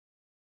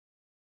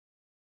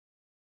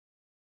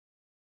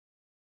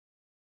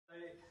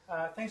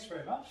Thanks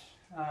very much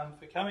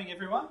for coming,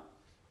 everyone.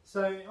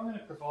 So I'm going to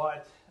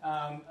provide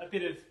a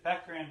bit of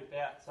background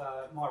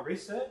about my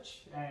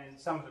research and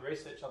some of the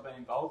research I've been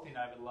involved in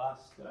over the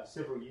last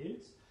several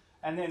years,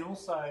 and then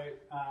also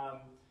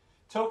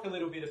talk a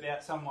little bit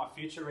about some of my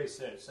future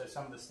research, so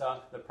some of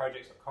the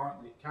projects I've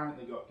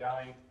currently got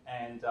going,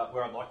 and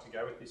where I'd like to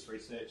go with this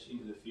research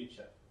into the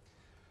future.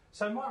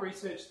 So my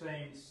research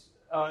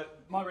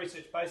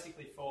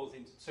basically falls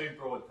into two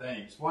broad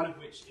themes, one of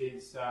which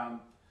is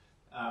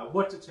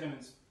what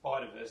determines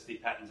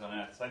biodiversity patterns on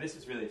Earth. So this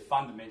is really a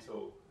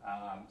fundamental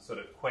sort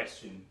of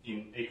question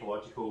in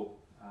ecological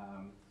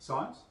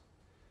science.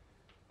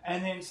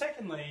 And then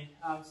secondly,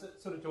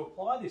 sort of to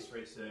apply this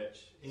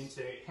research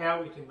into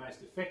how we can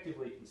most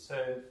effectively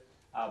conserve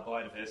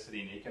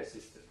biodiversity in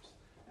ecosystems.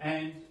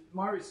 And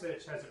my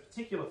research has a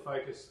particular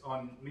focus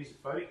on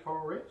mesophotic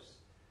coral reefs,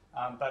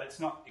 but it's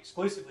not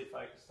exclusively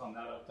focused on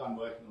that. I've done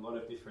work in a lot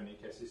of different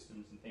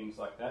ecosystems and things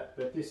like that,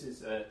 but this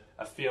is a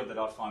field that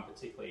I find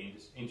particularly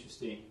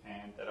interesting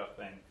and that I've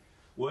been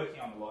working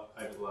on a lot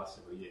over the last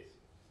several years.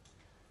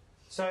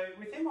 So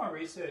within my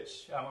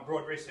research, my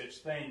broad research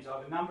themes, I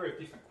have a number of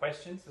different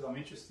questions that I'm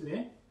interested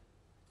in.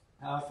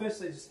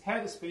 Firstly, just how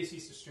do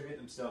species distribute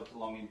themselves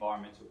along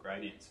environmental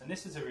gradients? And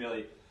this is a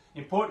really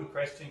important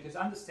question because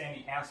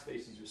understanding how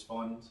species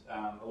respond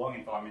along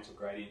environmental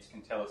gradients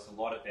can tell us a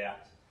lot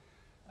about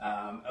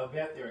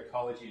their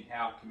ecology and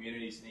how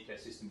communities and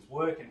ecosystems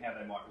work and how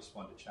they might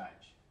respond to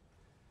change.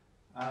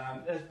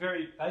 A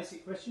very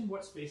basic question,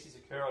 what species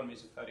occur on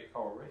mesophotic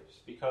coral reefs?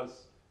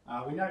 Because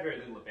we know very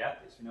little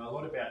about this. We know a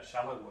lot about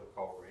shallow water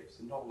coral reefs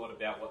and not a lot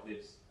about what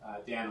lives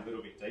down a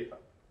little bit deeper.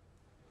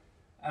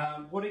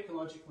 What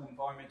ecological and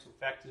environmental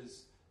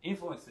factors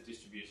influence the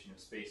distribution of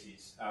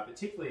species,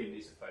 particularly in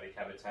mesophotic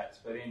habitats,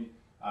 but in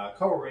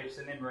coral reefs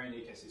and then marine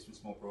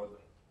ecosystems more broadly?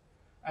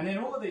 And then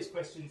all of these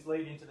questions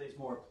lead into these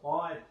more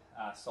applied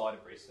side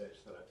of research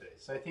that I do.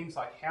 So things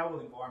like how will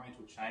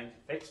environmental change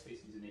affect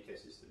species and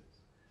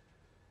ecosystems?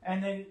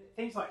 And then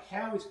things like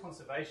how is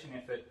conservation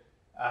effort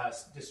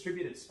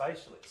distributed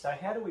spatially? So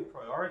how do we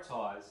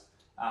prioritise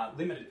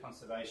limited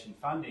conservation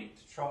funding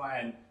to try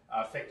and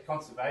affect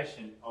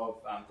conservation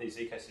of these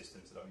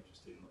ecosystems that I'm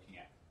interested in looking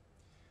at?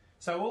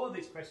 So all of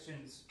these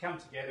questions come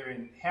together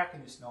in how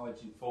can this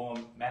knowledge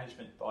inform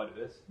management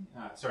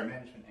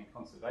and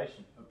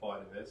conservation of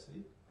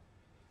biodiversity.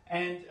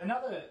 And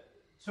another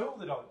tool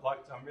that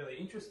I'm really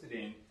interested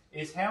in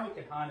is how we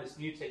can harness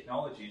new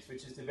technologies,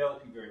 which is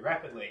developing very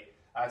rapidly,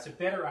 to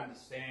better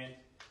understand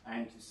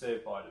and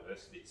conserve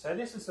biodiversity. So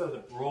this is sort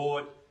of the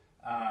broad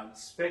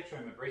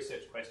spectrum of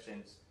research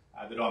questions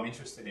that I'm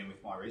interested in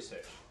with my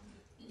research.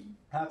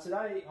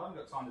 Today, I haven't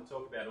got time to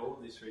talk about all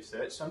of this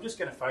research, so I'm just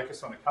going to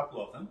focus on a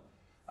couple of them.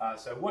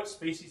 So what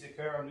species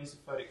occur on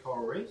mesophotic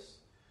coral reefs?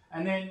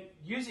 And then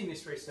using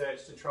this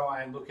research to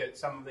try and look at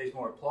some of these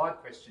more applied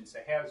questions. So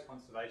how is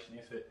conservation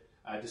effort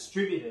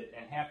distributed,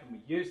 and how can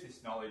we use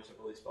this knowledge of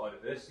all this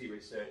biodiversity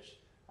research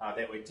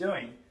that we're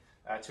doing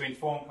to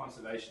inform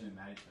conservation and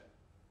management?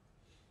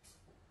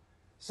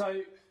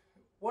 So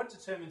what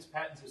determines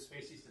patterns of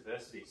species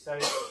diversity? So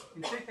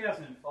in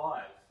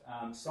 2005,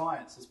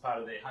 Science, as part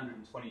of their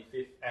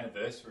 125th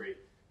anniversary,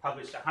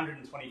 published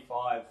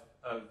 125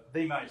 of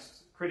the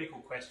most critical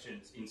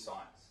questions in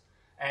science.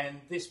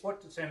 And this,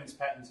 what determines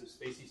patterns of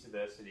species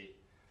diversity,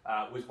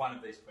 was one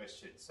of these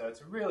questions. So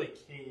it's a really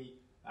key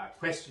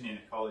question in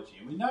ecology.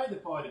 And we know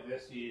that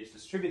biodiversity is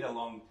distributed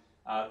along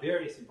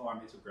various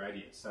environmental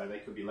gradients. So they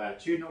could be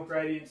latitudinal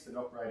gradients that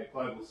operate at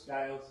global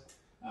scales.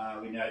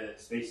 We know that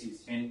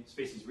species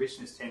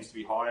richness tends to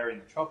be higher in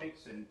the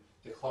tropics and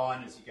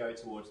decline as you go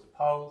towards the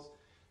poles.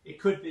 It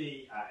could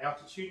be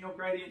altitudinal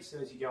gradients, so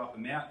as you go up a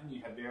mountain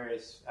you have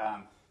various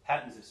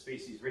patterns of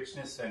species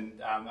richness and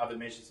other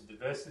measures of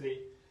diversity.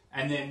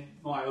 And then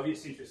my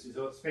obvious interest is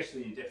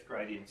especially in depth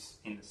gradients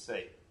in the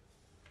sea.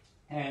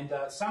 And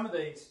some of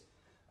these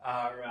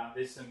are,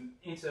 there's some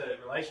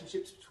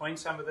interrelationships between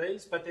some of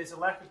these, but there's a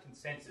lack of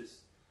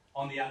consensus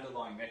on the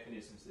underlying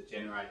mechanisms that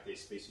generate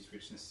these species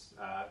richness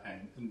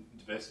and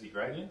diversity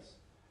gradients.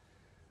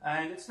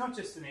 And it's not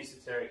just an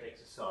esoteric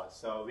exercise,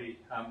 so I'll be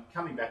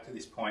coming back to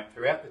this point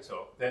throughout the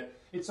talk, that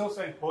it's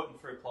also important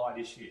for applied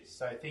issues.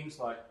 So things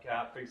like,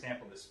 for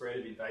example, the spread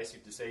of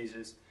invasive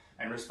diseases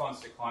and response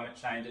to climate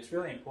change. It's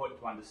really important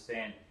to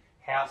understand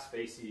how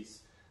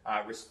species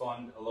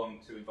respond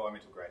along to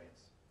environmental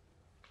gradients.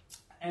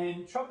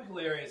 And tropical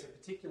areas are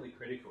particularly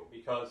critical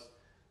because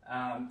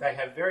they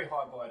have very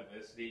high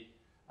biodiversity.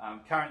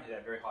 Currently they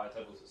have very high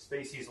levels of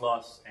species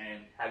loss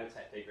and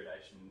habitat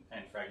degradation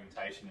and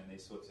fragmentation and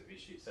these sorts of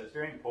issues. So it's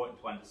very important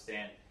to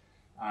understand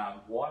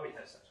why we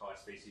have such high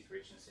species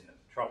richness in the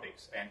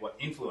tropics and what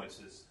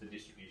influences the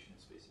distribution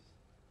of species.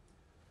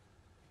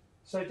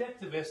 So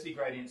depth diversity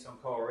gradients on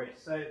coral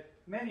reefs. So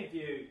many of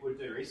you would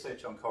do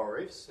research on coral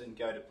reefs and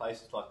go to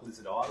places like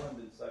Lizard Island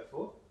and so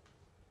forth.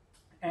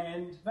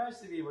 And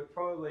most of you would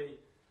probably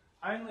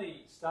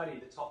only study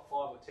the top 5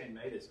 or 10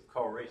 metres of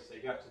coral reefs. So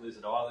you go up to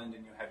Lizard Island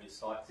and you'll have your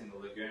sites in the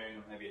lagoon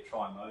or maybe a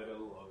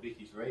trimodal or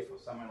Vicky's Reef or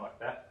somewhere like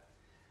that.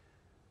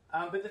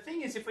 But the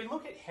thing is, if we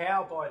look at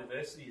how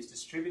biodiversity is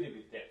distributed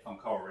with depth on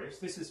coral reefs,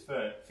 this is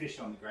for fish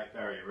on the Great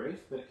Barrier Reef,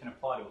 but it can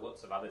apply to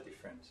lots of other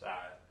different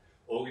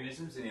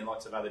organisms and in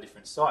lots of other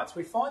different sites.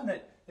 We find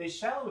that these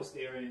shallowest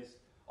areas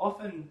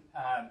often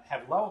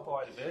have lower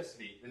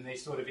biodiversity than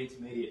these sort of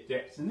intermediate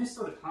depths. And this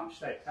sort of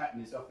hump-shaped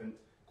pattern is often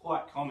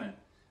quite common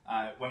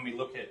when we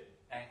look at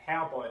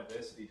how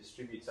biodiversity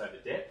distributes over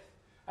depth,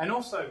 and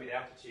also with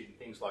altitude and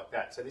things like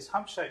that. So this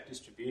hump-shaped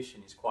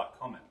distribution is quite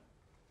common.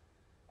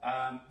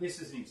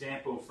 This is an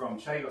example from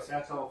Chagos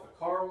Atoll for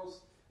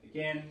corals.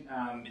 Again,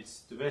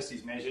 its diversity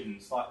is measured in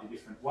a slightly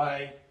different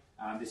way.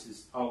 This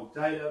is old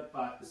data,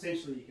 but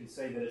essentially you can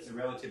see that it's a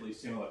relatively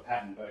similar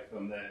pattern, both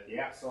on the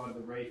outside of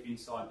the reef,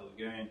 inside the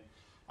lagoon.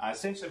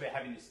 Essentially we're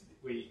having this,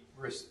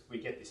 we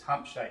get this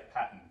hump-shaped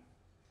pattern.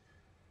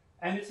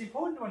 And it's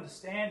important to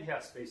understand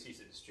how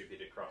species are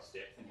distributed across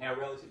depth and how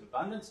relative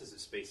abundances of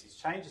species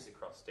changes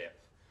across depth.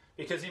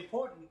 Because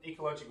important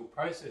ecological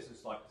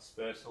processes like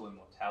dispersal and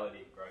mortality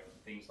and growth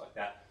and things like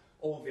that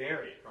all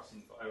vary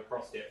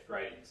across depth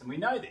gradients. And we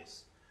know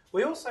this.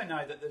 We also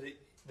know that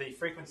the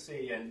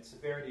frequency and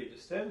severity of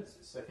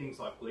disturbances, so things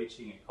like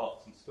bleaching and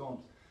cops and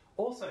storms,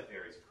 also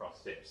varies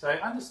across depth. So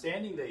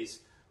understanding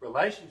these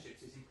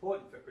relationships is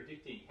important for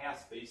predicting how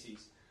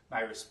species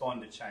may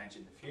respond to change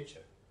in the future.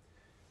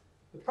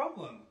 The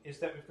problem is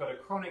that we've got a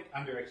chronic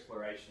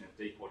underexploration of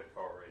deep-water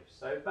coral reefs.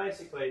 So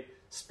basically,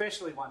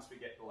 especially once we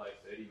get below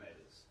 30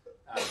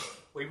 metres,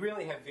 we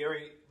really have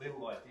very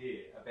little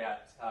idea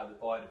about the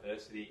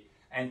biodiversity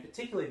and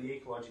particularly the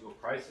ecological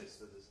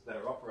processes that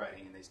are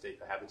operating in these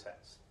deeper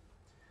habitats.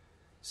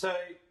 So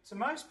to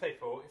most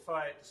people,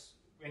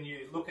 when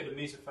you look at a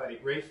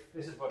mesophotic reef,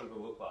 this is what it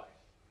will look like.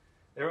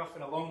 They're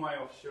often a long way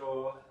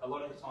offshore. A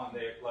lot of the time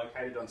they're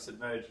located on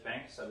submerged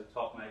banks, so the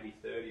top may be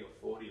 30 or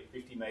 40 or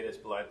 50 metres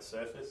below the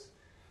surface.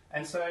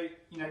 And so,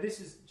 this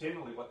is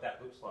generally what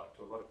that looks like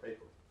to a lot of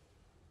people.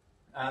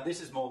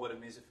 This is more what a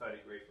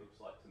mesophotic reef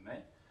looks like to me.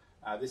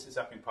 This is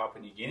up in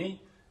Papua New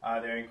Guinea.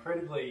 They're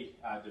incredibly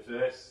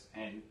diverse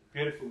and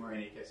beautiful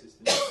marine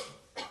ecosystems.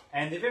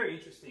 And they're very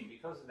interesting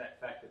because of that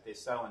fact that they're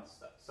so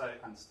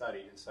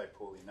unstudied and so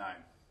poorly known.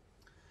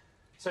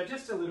 So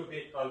just a little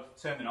bit of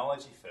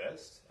terminology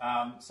first.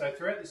 So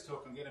throughout this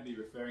talk I'm going to be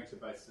referring to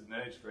both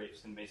submerged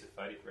reefs and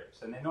mesophotic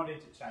reefs, and they're not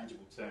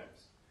interchangeable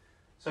terms.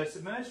 So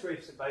submerged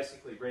reefs are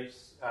basically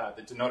reefs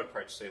that do not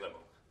approach sea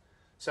level.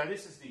 So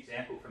this is an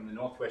example from the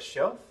Northwest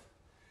Shelf,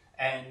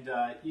 and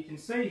you can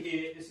see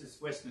here, this is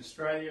Western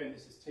Australia and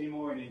this is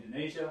Timor in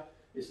Indonesia.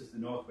 This is the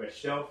Northwest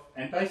Shelf,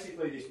 and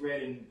basically this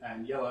red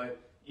and yellow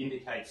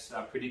indicates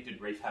predicted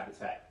reef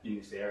habitat in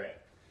this area.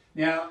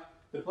 Now,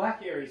 the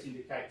black areas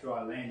indicate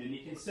dry land, and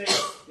you can see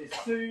there's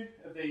two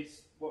of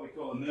these, what we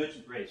call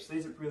emergent reefs.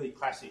 These are really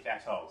classic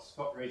atolls,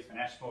 Scott Reef and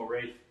Ashmore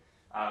Reef,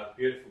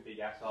 beautiful big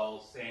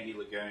atolls, sandy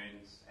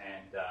lagoons,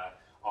 and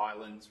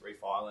islands,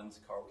 reef islands,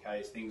 coral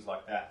cays, things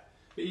like that.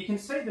 But you can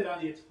see that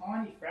only a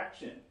tiny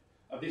fraction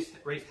of this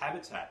reef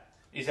habitat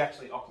is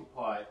actually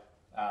occupied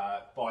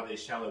by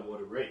these shallow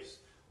water reefs.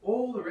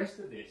 All the rest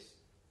of this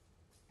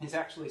is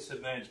actually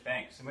submerged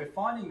banks, and we're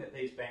finding that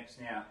these banks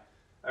now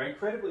are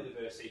incredibly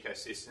diverse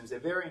ecosystems. They're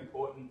very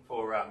important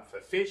for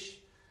fish,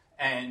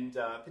 and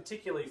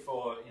particularly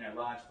for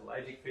large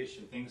pelagic fish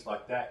and things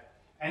like that.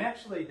 And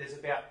actually, there's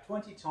about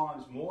 20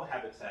 times more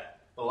habitat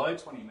below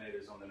 20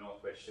 metres on the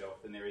Northwest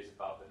Shelf than there is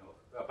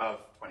above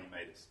 20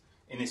 metres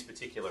in this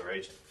particular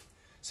region.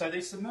 So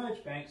these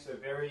submerged banks are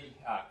very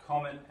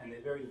common, and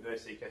they're very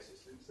diverse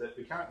ecosystems that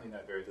we currently know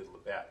very little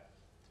about.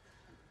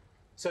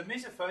 So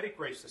mesophotic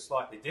reefs are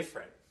slightly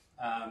different.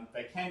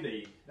 They can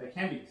be the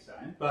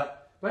same,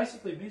 but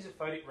basically,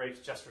 mesophotic reefs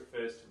just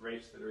refers to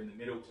reefs that are in the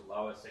middle to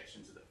lower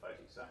sections of the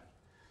photic zone.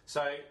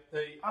 So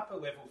the upper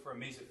level for a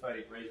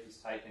mesophotic reef is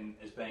taken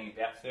as being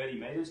about 30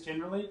 metres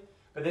generally,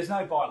 but there's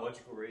no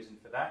biological reason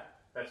for that.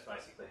 That's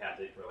basically how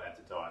deep we're allowed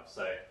to dive.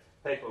 So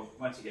people,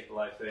 once you get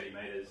below 30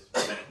 metres,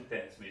 then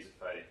it's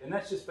mesophotic. And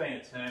that's just been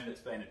a term that's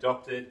been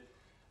adopted.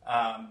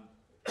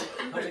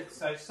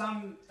 So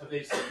some of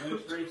these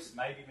submerged reefs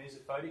may be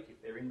mesophotic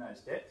if they're in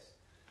those depths.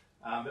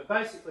 But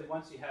basically,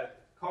 once you have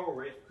coral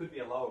reef, could be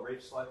a lower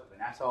reef slope of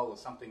an atoll or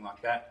something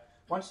like that.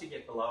 Once you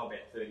get below about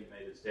 30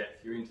 metres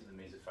depth, you're into the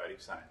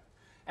mesophotic zone.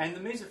 And the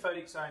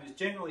mesophotic zone is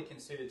generally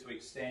considered to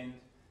extend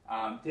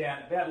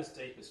down about as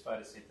deep as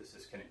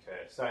photosynthesis can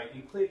occur. So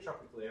in clear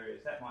tropical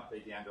areas, that might be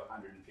down to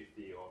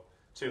 150 or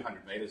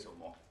 200 metres or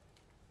more.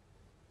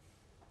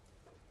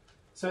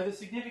 So the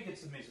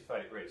significance of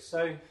mesophotic reefs.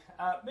 So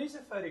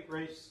mesophotic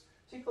reefs,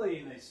 particularly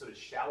in these sort of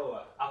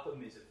shallower upper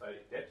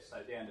mesophotic depths, so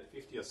down to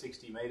 50 or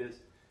 60 metres,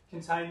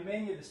 contain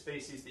many of the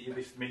species that you'll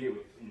be familiar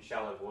with in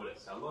shallow water.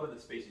 So a lot of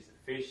the species of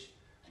fish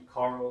and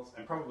corals,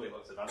 and probably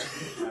lots of other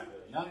things you don't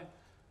really know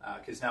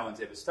because no one's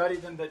ever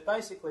studied them, but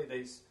basically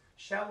these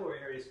shallower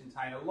areas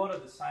contain a lot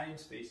of the same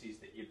species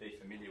that you'd be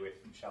familiar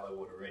with from shallow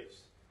water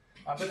reefs.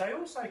 But they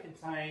also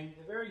contain,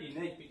 they're very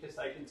unique because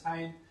they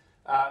contain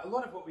a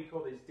lot of what we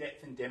call these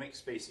depth-endemic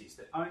species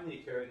that only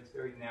occur in this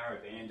very narrow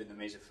band in the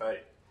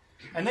mesophotic.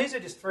 And these are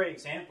just 3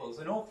 examples,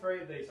 and all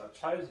 3 of these I've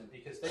chosen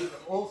because these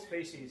are all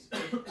species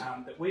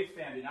that we've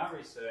found in our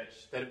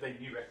research that have been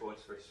new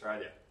records for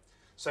Australia.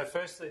 So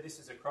firstly, this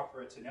is a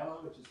Cropera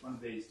tenella, which is one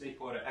of these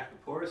deepwater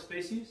aquapora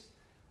species,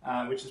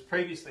 which was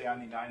previously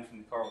only known from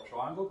the Coral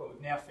Triangle, but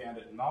we've now found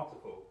it in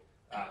multiple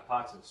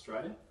parts of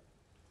Australia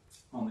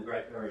on the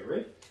Great Barrier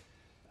Reef.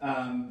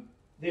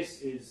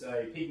 This is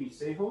a pygmy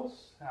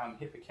seahorse,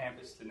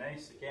 Hippocampus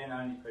denise, again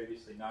only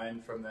previously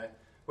known from the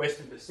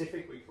Western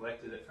Pacific. We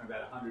collected it from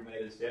about 100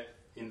 metres depth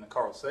in the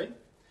Coral Sea.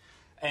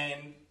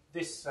 And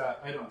this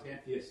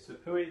Odontantheus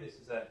tupui, this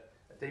is a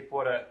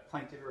deepwater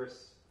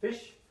planktivorous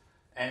fish.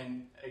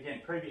 And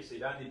again, previously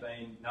it had only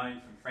been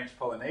known from French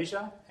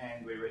Polynesia,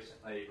 and we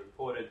recently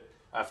reported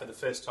for the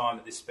first time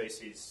that this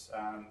species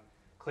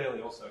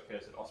clearly also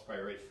occurs at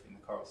Osprey Reef in the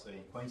Coral Sea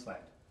in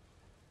Queensland.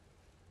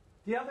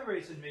 The other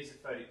reason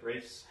mesophotic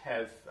reefs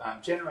have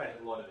generated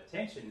a lot of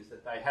attention is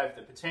that they have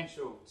the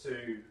potential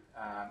to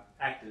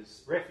act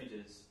as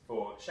refuges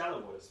for shallow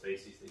water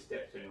species, these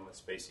depth-endemic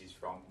species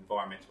from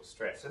environmental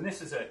stress. And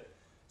this is a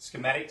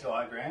schematic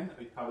diagram that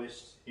we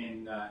published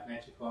in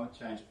Nature Climate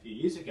Change a few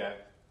years ago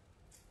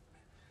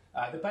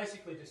that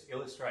basically just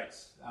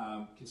illustrates,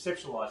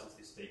 conceptualises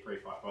this deep reef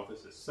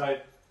hypothesis. So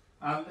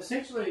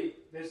essentially,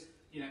 there's,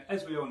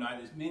 as we all know,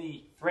 there's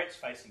many threats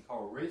facing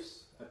coral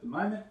reefs at the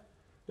moment.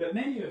 But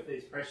many of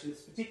these pressures,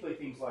 particularly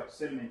things like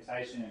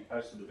sedimentation and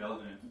coastal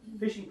development and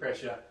fishing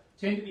pressure,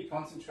 tend to be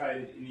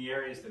concentrated in the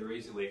areas that are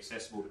easily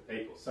accessible to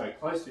people, so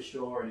close to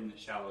shore and in the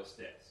shallowest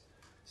depths.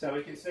 So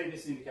we can see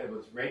this indicated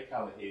with this red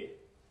colour here.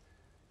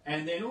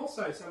 And then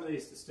also some of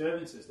these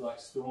disturbances like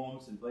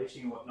storms and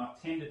bleaching and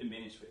whatnot tend to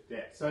diminish with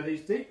depth. So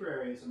these deeper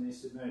areas on these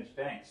submerged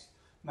banks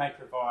may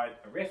provide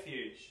a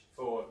refuge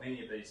for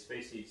many of these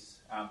species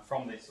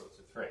from these sorts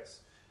of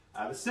threats.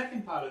 The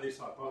second part of this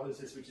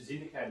hypothesis, which is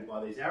indicated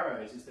by these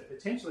arrows, is that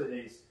potentially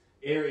these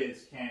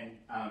areas can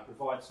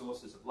provide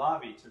sources of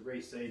larvae to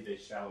reseed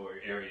these shallower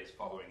areas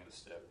following a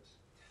disturbance.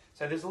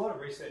 So there's a lot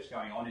of research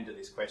going on into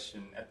this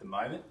question at the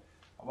moment.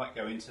 I won't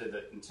go into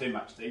that in too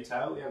much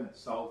detail. We haven't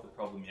solved the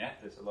problem yet.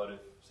 There's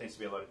seems to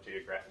be a lot of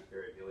geographic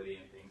variability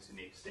and things in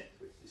the extent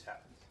to which this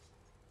happens.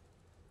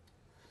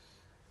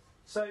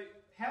 So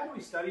how do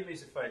we study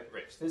mesophotic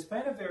reefs? There's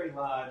been a very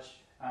large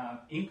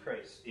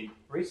increase in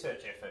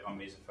research effort on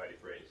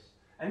mesophotic reefs,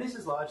 and this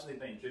has largely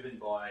been driven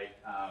by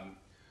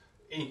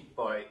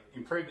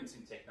improvements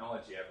in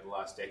technology over the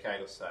last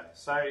decade or so.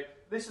 So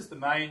this is the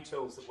main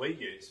tools that we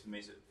use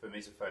for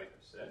mesophotic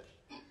research.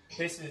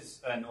 This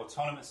is an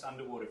autonomous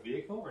underwater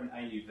vehicle, or an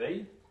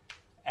AUV,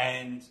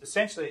 and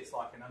essentially it's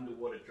like an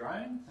underwater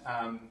drone.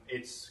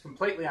 It's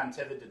completely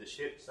untethered to the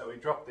ship, so we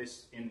drop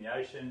this in the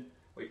ocean,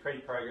 we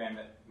pre-program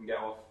it and go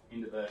off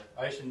into the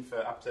ocean for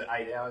up to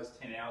 8 hours,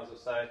 10 hours or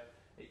so.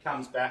 It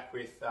comes back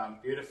with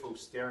beautiful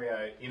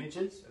stereo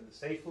images of the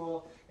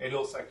seafloor. It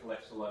also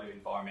collects a lot of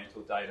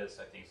environmental data,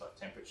 so things like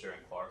temperature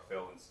and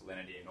chlorophyll and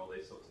salinity and all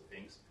these sorts of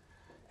things.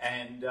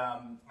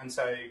 And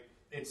so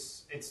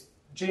it's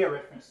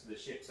geo-referenced to the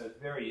ship, so it's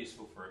very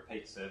useful for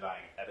repeat surveying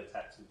of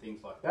habitats and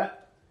things like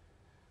that.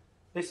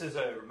 This is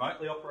a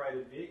remotely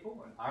operated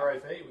vehicle, an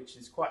ROV, which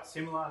is quite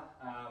similar,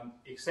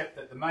 except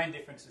that the main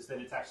difference is that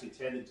it's actually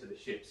tethered to the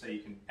ship, so you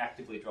can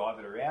actively drive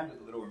it around with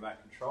a little remote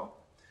control.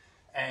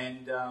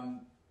 And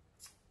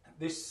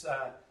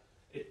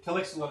it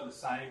collects a lot of the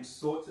same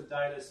sorts of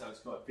data, so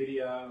it's got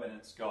video and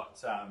it's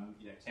got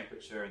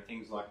temperature and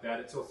things like that.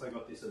 It's also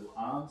got this little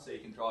arm, so you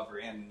can drive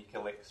around and you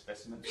collect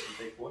specimens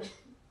from deep water.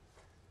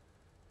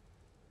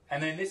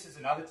 And then this is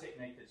another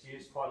technique that's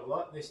used quite a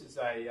lot. This is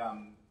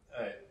a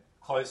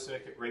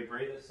closed-circuit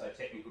rebreather, so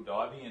technical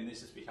diving, and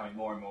this is becoming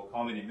more and more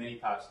common in many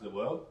parts of the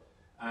world.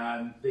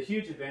 The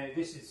huge advantage,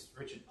 this is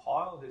Richard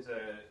Pyle, who's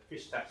a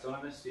fish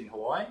taxonomist in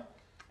Hawaii,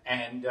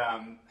 and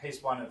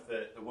he's one of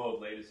the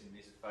world leaders in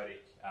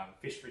mesophotic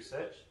fish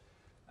research.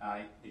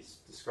 He's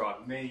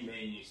described many,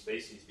 many new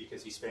species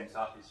because he spends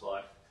half his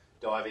life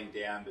diving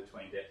down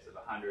between depths of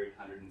 100,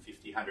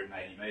 150,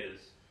 180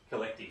 metres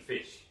collecting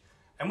fish.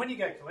 And when you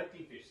go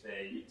collecting fish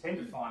there, you tend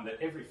to find that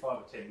every 5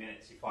 or 10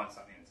 minutes you find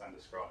something that's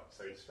undescribed.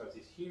 So he describes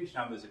these huge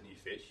numbers of new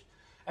fish.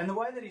 And the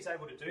way that he's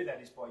able to do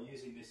that is by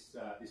using this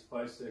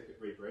closed-circuit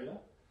rebreather.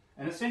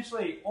 And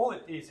essentially all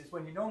it is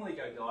when you normally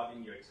go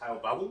diving, you exhale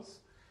bubbles.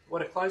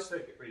 What a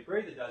closed-circuit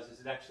rebreather does is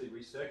it actually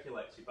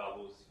recirculates your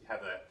bubbles. You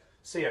have a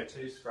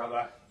CO2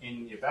 scrubber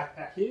in your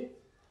backpack here,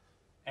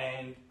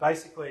 and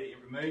basically it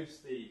removes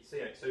the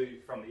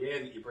CO2 from the air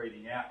that you're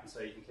breathing out, and so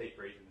you can keep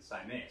breathing the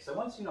same air. So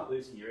once you're not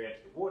losing your air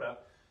to the water,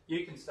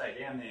 you can stay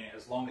down there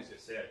as long as your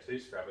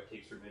CO2 scrubber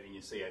keeps removing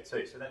your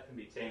CO2. So that can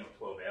be 10 or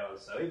 12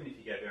 hours. So even if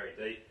you go very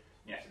deep,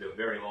 you have to do a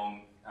very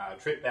long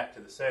trip back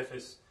to the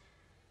surface.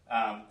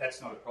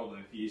 That's not a problem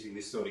if you're using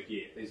this sort of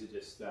gear. These are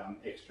just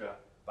extra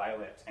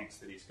bailout tanks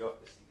that he's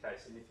got just in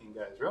case anything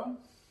goes wrong.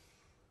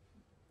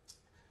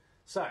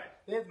 So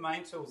they're the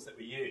main tools that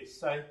we use.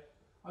 So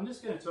I'm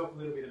just going to talk a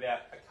little bit about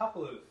a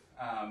couple of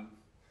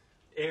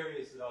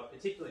areas that I've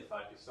particularly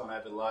focused on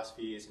over the last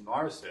few years in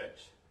my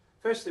research.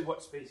 Firstly,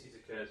 what species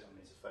occurs on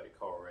mesophotic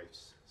coral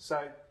reefs?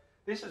 So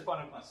this is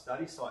one of my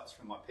study sites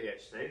from my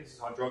PhD. This is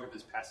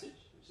Hydrographer's Passage,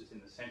 which is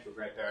in the central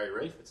Great Barrier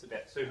Reef. It's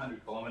about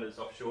 200 kilometres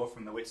offshore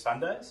from the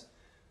Whitsundays.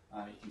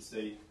 You can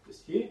see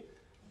just here.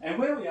 And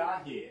where we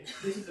are here,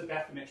 this is a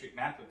bathymetric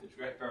map of the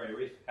Great Barrier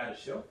Reef outer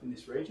shelf in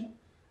this region.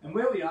 And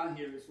where we are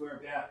here is we're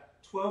about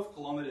 12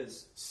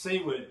 kilometres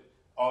seaward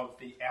of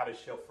the outer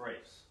shelf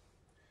reefs.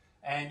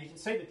 And you can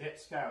see the depth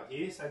scale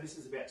here. So this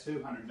is about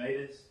 200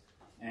 metres.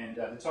 And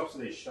the tops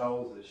of these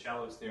shoals are the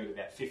shallowest there at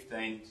about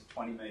 15 to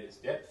 20 metres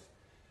depth.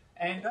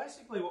 And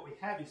basically what we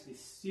have is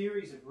this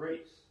series of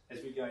reefs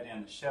as we go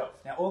down the shelf.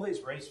 Now all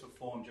these reefs were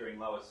formed during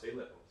lower sea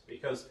levels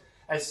because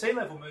as sea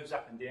level moves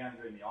up and down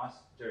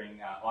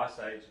during ice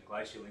age and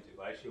glacial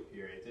interglacial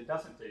periods, it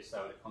doesn't do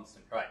so at a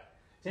constant rate.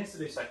 It tends to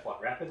do so quite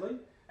rapidly,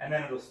 and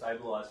then it'll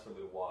stabilise for a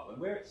little while. And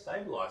where it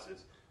stabilises,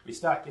 we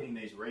start getting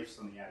these reefs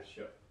on the outer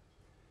shelf.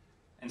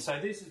 And so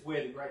this is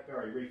where the Great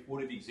Barrier Reef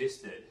would have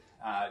existed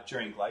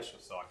during glacial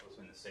cycles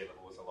when the sea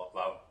level was a lot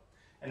lower.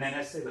 And then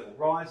as sea level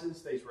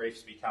rises, these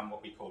reefs become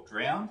what we call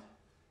drowned,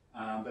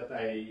 but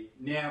they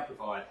now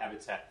provide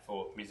habitat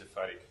for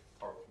mesophotic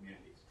coral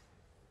communities.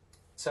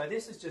 So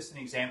this is just an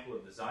example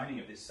of the zoning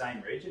of this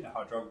same region, the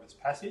Hydrographer's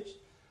Passage.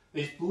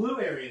 These blue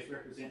areas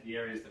represent the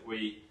areas that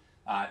we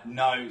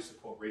know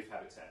support reef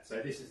habitat. So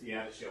this is the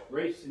outer shelf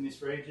reefs in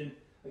this region.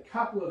 A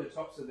couple of the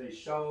tops of these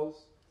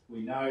shoals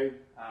we know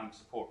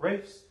support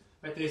reefs,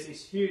 but there's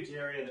this huge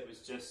area that was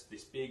just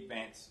this big,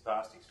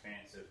 vast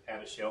expanse of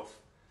outer shelf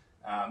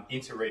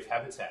inter-reef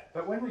habitat.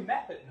 But when we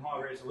map it in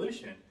high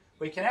resolution,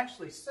 we can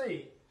actually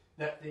see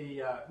that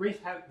the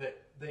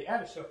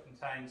outer shelf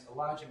contains a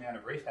large amount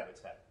of reef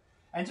habitat.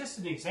 And just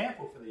an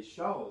example for these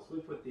shoals,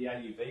 we put the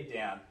AUV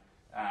down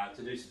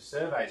to do some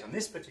surveys on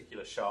this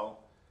particular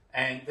shoal,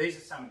 and these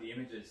are some of the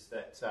images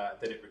that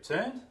it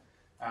returned.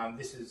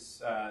 These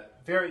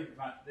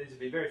would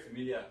be very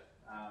familiar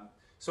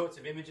sorts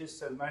of images.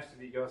 So most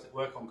of you guys that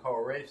work on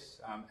coral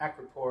reefs,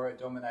 acropora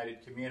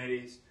dominated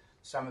communities,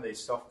 some of these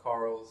soft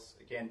corals,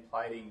 again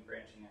plating,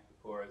 branching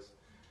acroporas.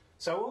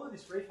 So all of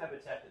this reef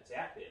habitat that's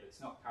out there that's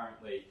not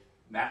currently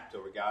mapped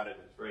or regarded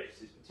as reefs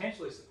is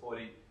potentially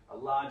supporting a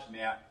large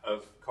amount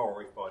of coral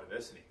reef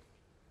biodiversity.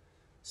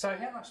 So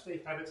how much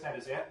reef habitat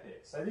is out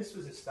there? So this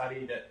was a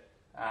study that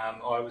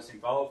I was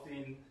involved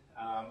in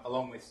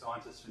along with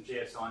scientists from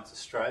Geoscience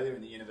Australia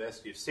and the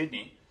University of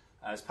Sydney.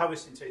 It was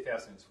published in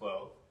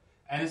 2012.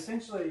 And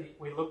essentially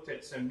we looked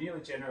at some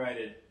newly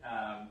generated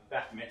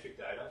bathymetric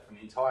data from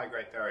the entire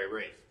Great Barrier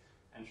Reef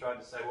and tried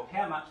to say, well,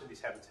 how much of this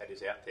habitat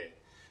is out there?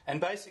 And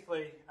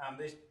basically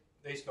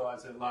these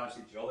guys are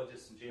largely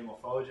geologists and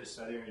geomorphologists,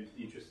 so they're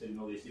interested in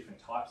all these different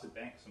types of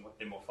banks and what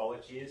their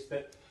morphology is.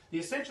 But the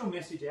essential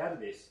message out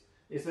of this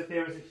is that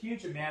there is a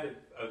huge amount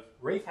of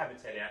reef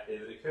habitat out there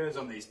that occurs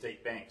on these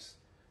deep banks.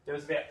 There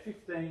was about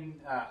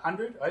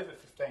 1,500, over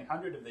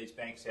 1,500 of these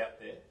banks out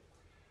there.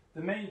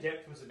 The mean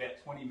depth was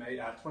about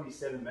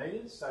 27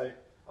 metres, so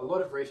a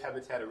lot of reef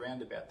habitat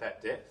around about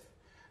that depth.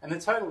 And the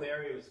total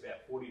area was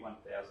about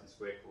 41,000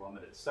 square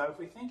kilometres. So if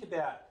we think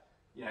about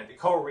the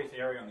coral reef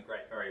area on the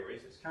Great Barrier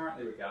Reef, it's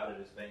currently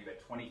regarded as being about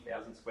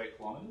 20,000 square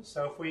kilometres.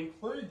 So if we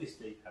include this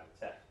deep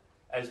habitat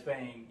as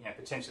being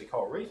potentially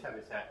coral reef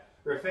habitat,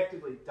 we're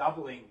effectively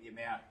doubling the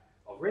amount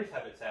of reef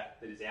habitat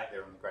that is out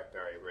there on the Great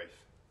Barrier Reef.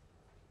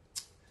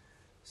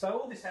 So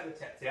all this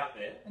habitat's out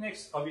there. The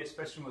next obvious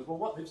question was, well,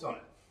 what lives on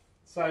it?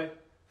 So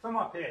for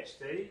my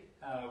PhD,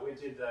 we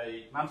did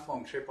a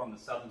month-long trip on the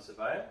Southern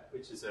Surveyor,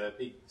 which is a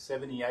big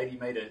 70, 80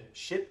 metre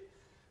ship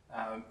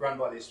run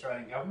by the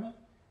Australian government.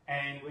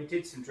 And we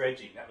did some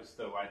dredging. That was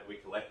the way that we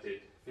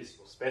collected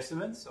physical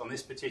specimens on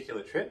this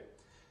particular trip.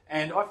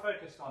 And I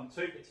focused on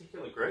two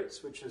particular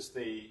groups, which was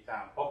the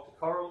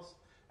octocorals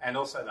and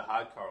also the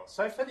hard corals.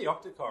 So for the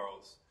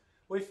octocorals,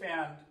 we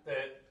found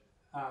that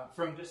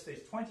from just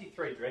these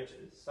 23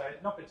 dredges, so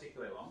not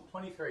particularly long,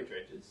 23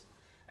 dredges,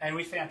 and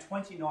we found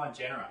 29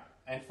 genera,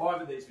 and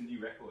 5 of these were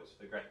new records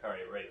for the Great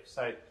Barrier Reef.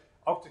 So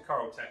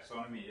octocoral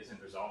taxonomy isn't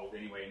resolved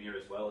anywhere near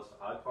as well as for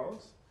hard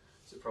corals,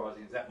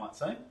 surprising as that might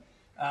seem.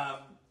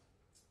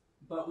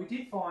 But we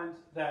did find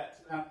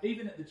that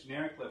even at the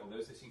generic level, there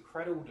was this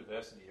incredible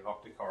diversity of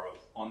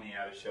octocorals on the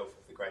outer shelf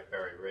of the Great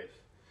Barrier Reef.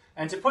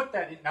 And to put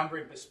that number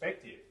in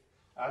perspective,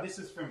 this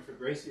is from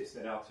Fabricius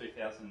et al.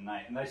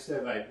 2008, and they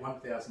surveyed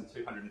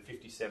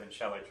 1,257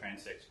 shallow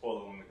transects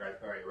all along the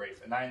Great Barrier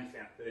Reef, and they only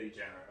found 30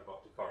 genera of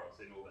octocorals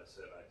in all those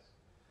surveys.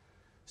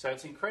 So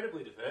it's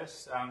incredibly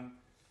diverse.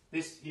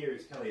 This here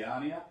is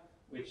Helliania,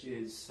 which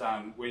is,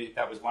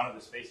 that was one of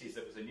the species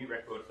that was a new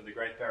record for the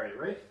Great Barrier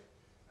Reef.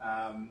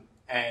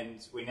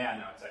 And we now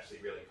know it's actually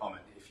really common.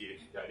 If you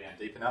go down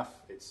deep enough,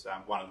 it's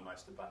one of the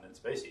most abundant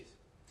species.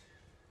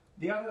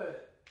 The other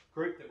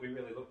group that we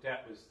really looked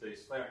at was the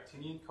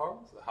scleractinian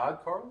corals, the hard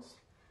corals.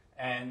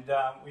 And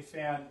we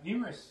found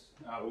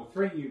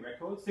three new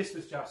records. This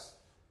was just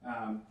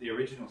the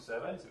original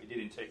surveys that we did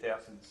in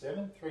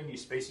 2007. 3 new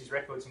species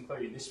records,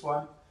 including this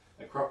one,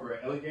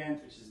 Acropora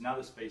elegans, which is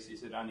another species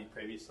that only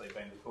previously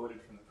been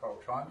recorded from the Coral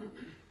Triangle.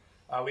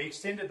 We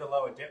extended the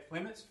lower depth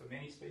limits for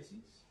many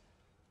species.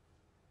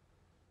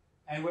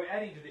 And we're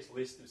adding to this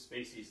list of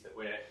species that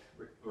we're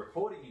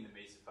recording in the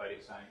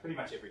mesophotic zone pretty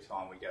much every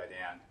time we go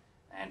down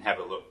and have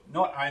a look.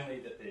 Not only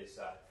that there's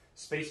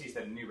species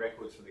that are new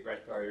records for the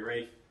Great Barrier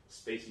Reef,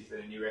 species that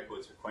are new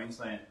records for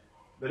Queensland,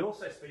 but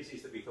also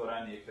species that we thought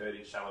only occurred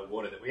in shallow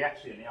water that we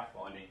actually are now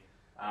finding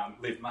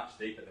live much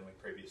deeper than we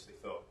previously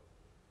thought.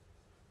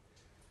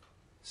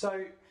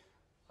 So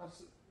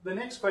the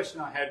next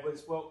question I had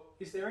was, well,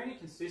 is there any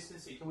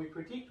consistency? Can we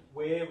predict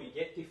where we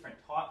get different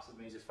types of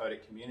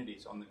mesophotic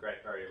communities on the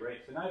Great Barrier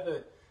Reef? And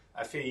over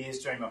a few years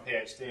during my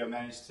PhD, I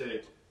managed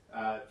to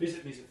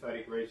visit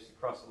mesophotic reefs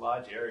across a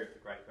large area of the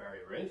Great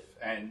Barrier Reef,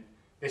 and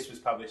this was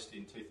published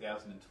in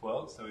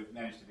 2012, so we've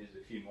managed to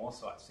visit a few more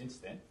sites since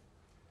then.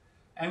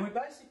 And we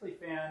basically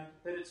found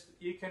that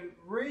you can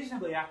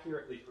reasonably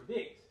accurately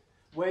predict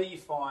where you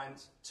find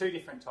two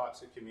different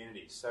types of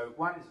communities. So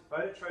one is a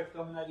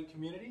phototroph-dominated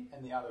community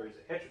and the other is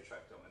a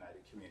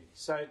heterotroph-dominated community.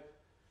 So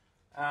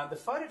the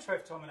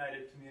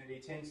phototroph-dominated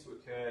community tends to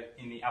occur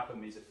in the upper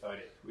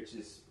mesophotic, which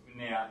is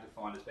now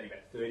defined as being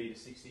about 30 to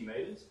 60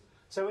 metres.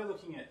 So we're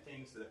looking at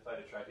things that are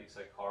phototrophic,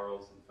 so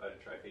corals and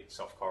phototrophic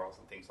soft corals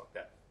and things like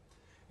that.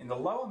 In the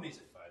lower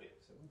mesophotic,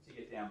 so once you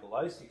get down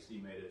below 60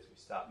 metres, we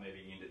start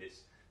moving into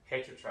this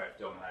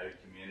heterotroph-dominated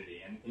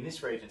community, and in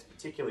this region it's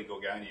particularly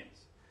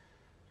gorgonians.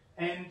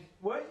 And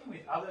working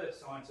with other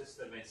scientists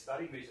that have been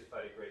studying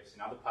mesophotic reefs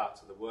in other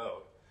parts of the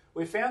world,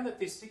 we found that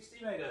this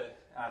 60-metre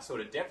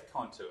sort of depth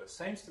contour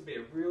seems to be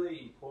a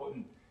really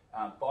important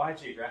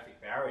biogeographic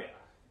barrier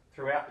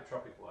throughout the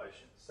tropical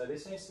oceans. So there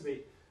seems to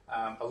be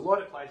a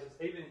lot of places,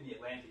 even in the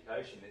Atlantic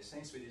Ocean, there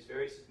seems to be this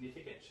very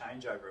significant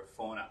changeover of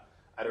fauna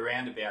at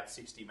around about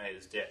 60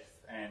 metres depth.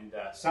 And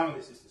some of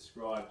this is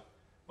described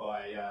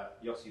by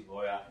Yossi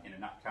Lawyer in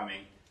an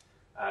upcoming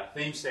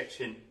theme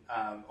section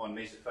on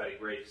mesophotic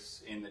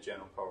reefs in the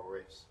journal Coral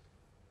Reefs.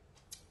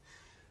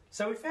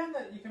 So we found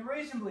that you can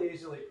reasonably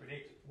easily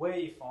predict where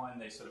you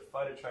find these sort of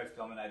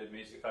phototroph-dominated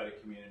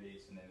mesophotic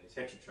communities and then these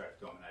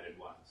heterotroph-dominated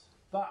ones.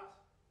 But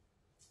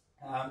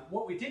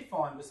what we did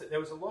find was that there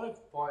was a lot of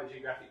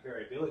biogeographic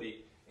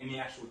variability in the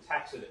actual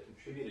taxa that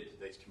contributed to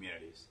these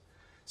communities.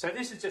 So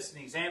this is just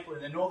an example.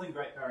 In the northern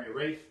Great Barrier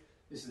Reef,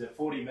 this is at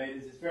 40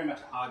 metres, it's very much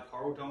a hard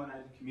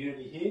coral-dominated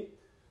community here.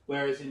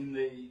 Whereas in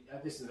the,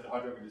 this is at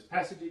Hydrographers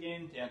Passage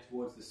again, down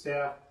towards the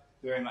south,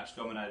 very much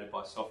dominated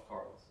by soft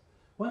corals.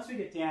 Once we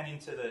get down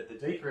into the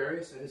deeper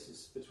area, so this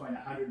is between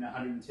 100 and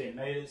 110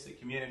 metres, the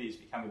communities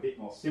become a bit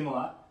more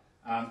similar,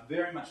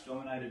 very much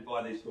dominated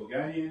by these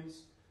gorgonians,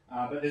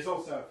 but there's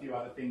also a few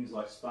other things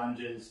like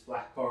sponges,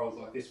 black corals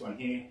like this one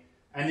here,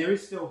 and there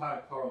is still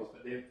hard corals,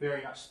 but they're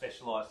very much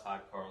specialised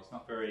hard corals,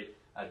 not very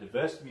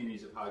diverse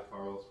communities of hard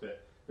corals,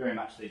 but very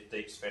much these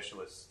deep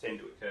specialists tend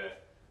to occur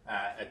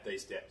at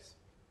these depths.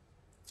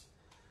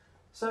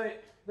 So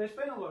there's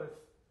been a lot of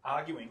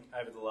arguing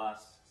over the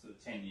last sort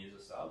of 10 years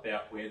or so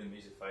about where the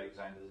mesophotic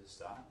zone does it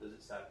start. Does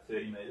it start at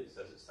 30 metres?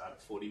 Does it start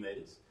at 40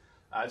 metres?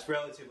 It's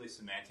relatively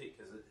semantic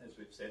because, as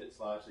we've said, it's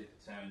largely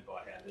determined by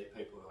how deep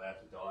people are allowed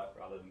to dive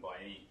rather than by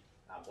any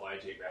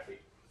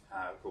biogeographic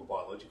or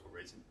biological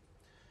reason.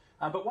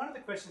 But one of the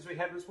questions we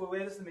had was, well,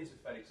 where does the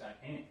mesophotic zone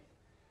end?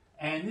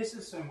 And this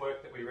is some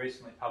work that we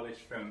recently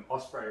published from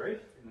Osprey Reef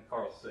in the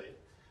Coral Sea,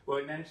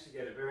 where we managed to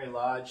get a very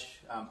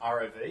large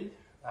ROV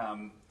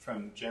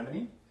from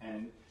Germany,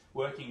 and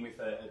working with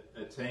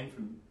a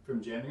team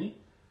from Germany,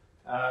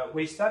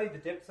 we studied the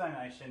depth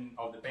zonation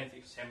of the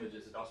benthic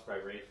assemblages at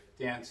Osprey Reef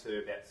down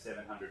to about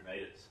 700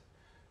 metres.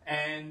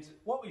 And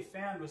what we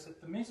found was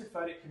that the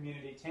mesophotic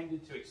community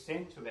tended to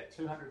extend to about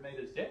 200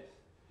 metres depth,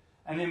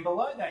 and then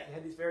below that you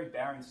had this very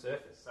barren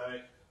surface. So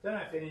I don't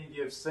know if any of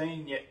you have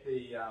seen yet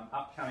the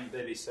upcoming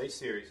BBC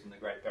series on the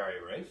Great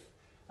Barrier Reef.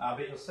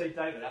 But you'll see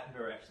David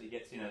Attenborough actually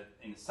gets in a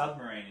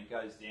submarine and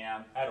goes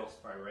down at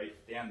Osprey Reef,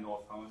 down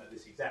North Holland at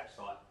this exact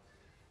site.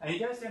 And he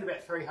goes down to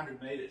about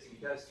 300 metres and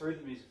he goes through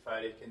the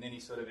mesophotic, and then he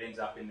sort of ends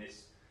up in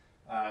this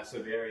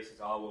sort of area. He says,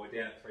 oh, well, we're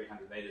down at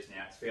 300 metres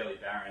now, it's fairly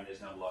barren,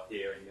 there's not a lot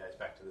here, and he goes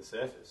back to the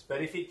surface.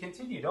 But if he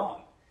continued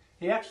on,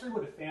 he actually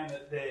would have found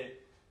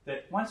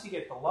that once you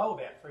get below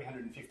about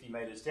 350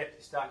 metres depth,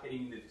 you start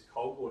getting into this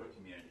cold water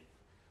community.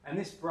 And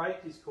this break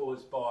is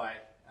caused by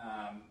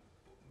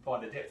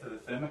the depth of the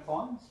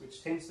thermoclines,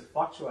 which tends to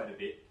fluctuate a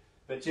bit,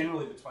 but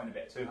generally between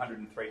about 200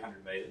 and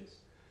 300 metres.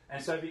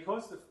 And so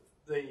because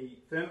the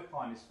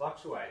thermocline is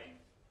fluctuating,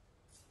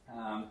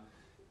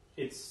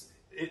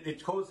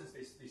 it causes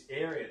this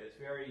area that's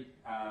very,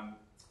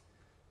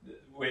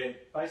 where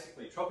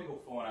basically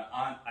tropical fauna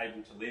aren't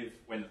able to live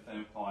when the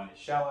thermocline is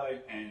shallow,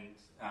 and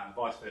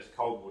vice versa,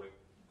 cold water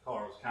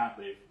corals can't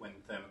live when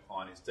the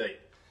thermocline is deep.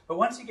 But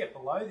once you get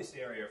below this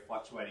area of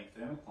fluctuating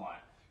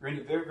thermocline, you're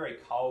into very, very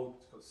cold,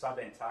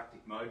 sub-Antarctic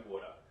mode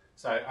water,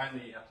 so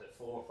only up to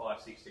 4,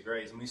 5, 6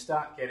 degrees, and we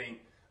start getting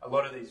a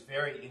lot of these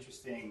very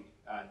interesting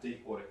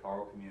deep water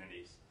coral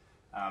communities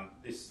out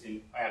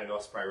at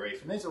Osprey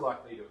Reef, and these are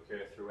likely to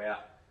occur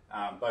throughout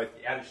both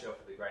the outer shelf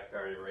of the Great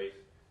Barrier Reef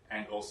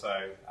and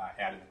also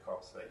out in the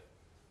Coral Sea.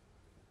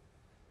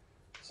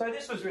 So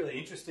this was really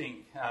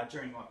interesting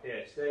during my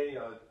PhD.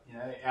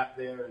 Out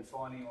there and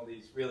finding all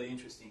these really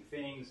interesting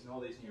things and all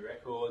these new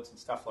records and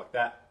stuff like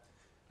that.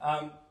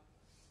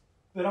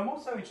 But I'm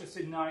also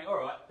interested in knowing, all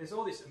right, there's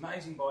all this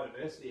amazing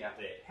biodiversity out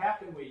there. How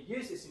can we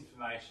use this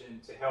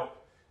information to help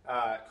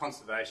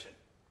conservation?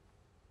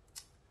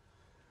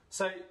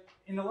 So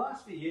in the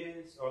last few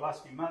years or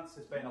last few months,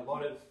 there's been a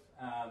lot of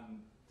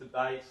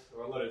debate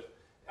or a lot of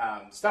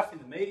stuff in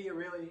the media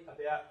really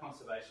about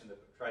conservation of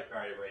the Great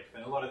Barrier Reef,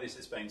 and a lot of this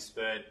has been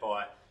spurred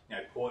by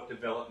port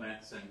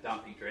developments and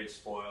dumping dredge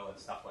spoil and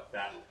stuff like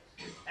that.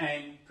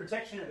 And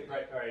protection of the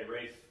Great Barrier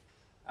Reef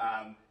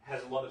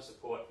has a lot of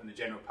support from the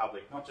general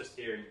public, not just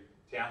here in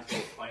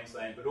Townsville,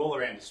 Queensland, but all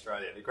around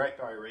Australia. The Great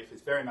Barrier Reef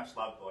is very much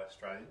loved by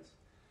Australians.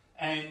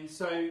 And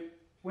so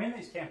when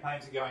these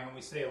campaigns are going on,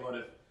 we see a lot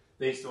of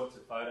these sorts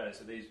of photos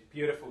of these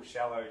beautiful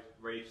shallow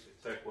reefs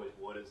with turquoise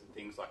waters and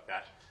things like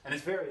that. And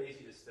it's very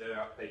easy to stir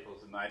up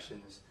people's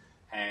emotions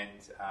and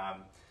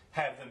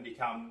have them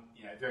become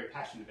very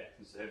passionate about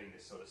conserving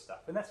this sort of stuff.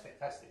 And that's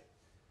fantastic.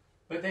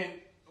 But then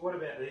what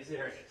about these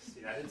areas?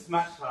 It's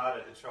much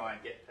harder to try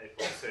and get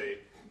people to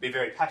be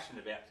very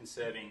passionate about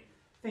conserving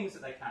things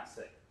that they can't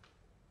see.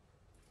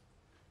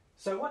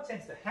 So what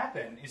tends to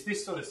happen is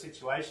this sort of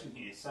situation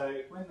here.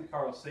 So when the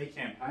Coral Sea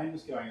campaign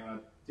was going on,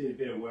 I did a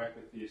bit of work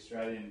with the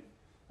Australian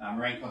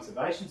Marine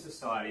Conservation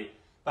Society,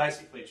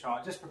 basically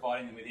just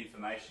providing them with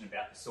information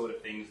about the sort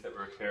of things that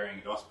were occurring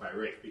at Osprey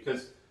Reef,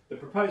 because the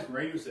proposed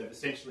marine reserve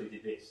essentially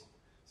did this.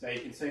 So you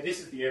can see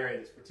this is the area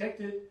that's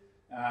protected,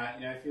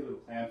 a few little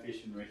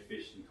clownfish and reef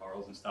fish and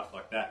corals and stuff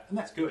like that, and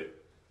that's good.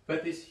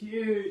 But this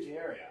huge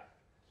area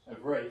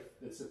of reef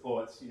that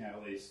supports,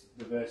 all these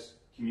diverse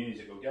communities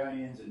of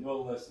gorgonians and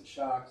nautilus and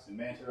sharks and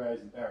manta rays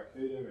and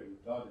barracuda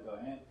and diver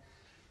Diane,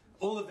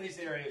 all of these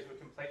areas were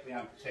completely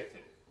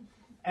unprotected.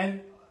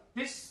 And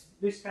this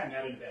came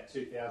out in about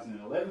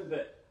 2011,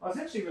 but I was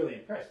actually really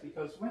impressed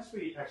because once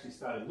we actually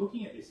started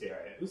looking at this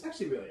area, it was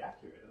actually really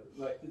accurate.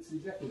 It's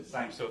exactly the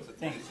same sorts of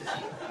things.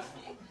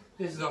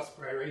 This is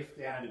Osprey Reef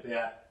down at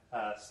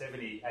about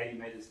 70, 80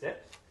 metres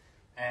depth,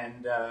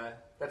 and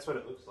that's what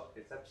it looks like.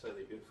 It's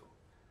absolutely beautiful.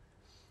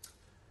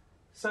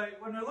 So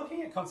when we're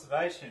looking at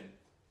conservation,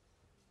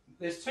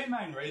 there's two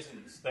main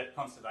reasons that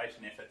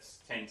conservation efforts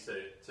tend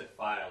to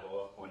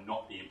fail or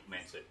not be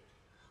implemented.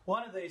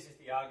 One of these is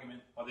the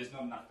argument, there's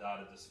not enough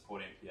data to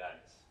support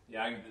MPAs. The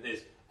argument that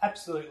there's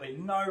absolutely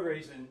no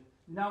reason,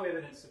 no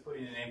evidence to put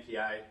in an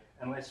MPA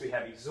unless we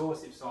have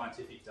exhaustive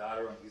scientific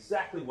data on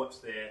exactly what's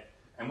there,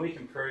 and we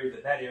can prove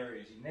that that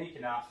area is unique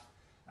enough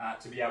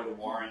to be able to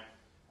warrant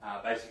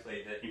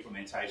basically the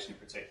implementation of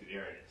protected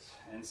areas.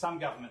 And some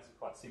governments are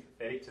quite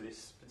sympathetic to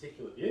this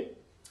particular view.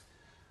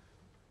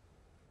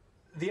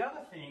 The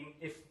other thing,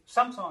 if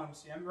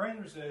sometimes marine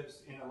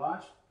reserves in a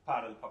large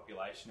part of the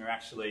population are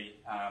actually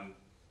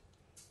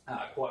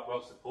quite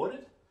well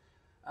supported,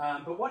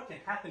 but what can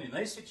happen in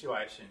these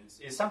situations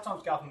is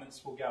sometimes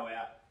governments will go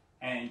out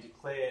and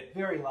declare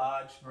very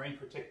large marine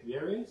protected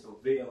areas, or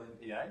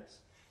VLMPAs.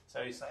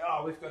 So you say,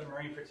 we've got a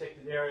marine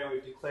protected area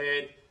we've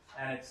declared,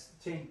 and it's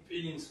 10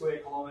 billion square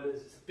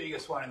kilometres, it's the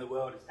biggest one in the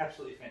world, it's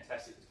absolutely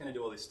fantastic, it's going to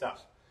do all this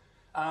stuff.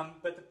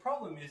 But the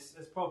problem is,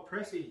 as Bob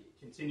Pressey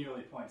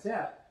continually points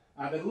out,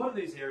 that a lot of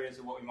these areas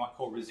are what we might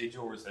call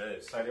residual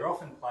reserves. So they're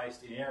often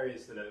placed in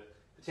areas that are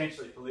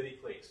potentially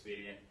politically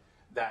expedient,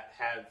 that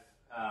have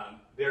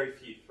very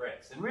few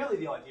threats. And really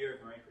the idea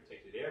of marine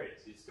protected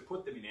areas is to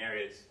put them in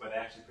areas where they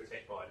actually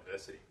protect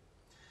biodiversity.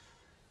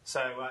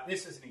 So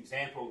this is an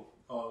example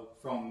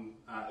from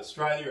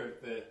Australia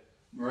of the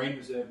marine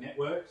reserve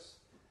networks,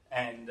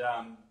 and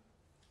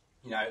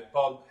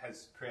Bob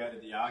has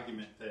created the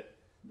argument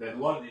that a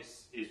lot of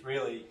this is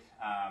really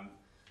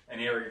an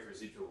area of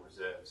residual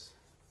reserves.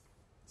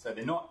 So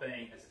they're not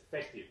being as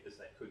effective as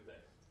they could be.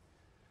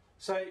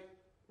 So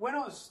when I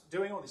was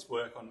doing all this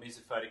work on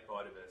mesophotic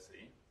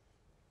biodiversity,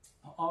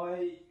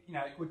 I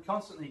would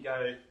constantly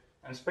go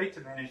and speak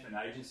to management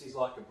agencies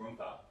like a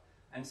Broompa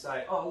and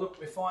say, look,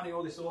 we're finding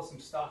all this awesome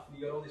stuff, and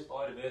you've got all this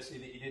biodiversity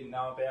that you didn't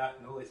know about,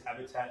 and all these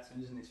habitats,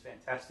 and isn't this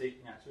fantastic?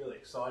 It's really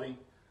exciting.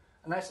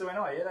 And they said,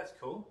 yeah, that's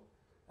cool.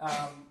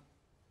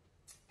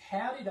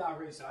 How did our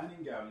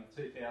rezoning go in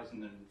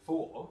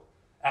 2004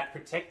 at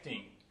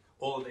protecting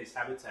all of these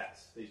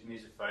habitats, these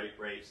mesophotic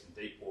reefs and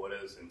deep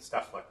waters and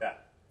stuff like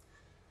that?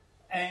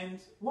 And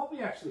what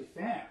we actually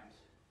found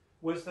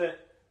was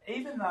that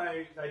even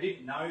though they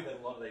didn't know that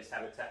a lot of these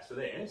habitats were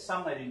there,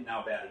 some they didn't know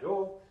about at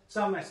all,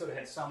 some they sort of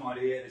had some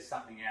idea there's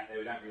something out there,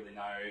 we don't really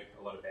know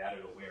a lot about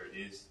it or where it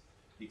is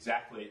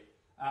exactly.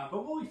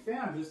 But what we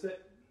found is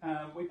that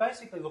we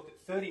basically looked at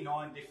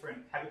 39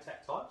 different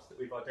habitat types that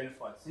we've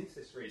identified since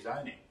this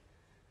rezoning.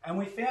 And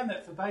we found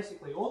that for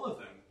basically all of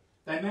them,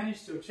 they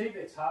managed to achieve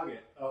their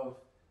target of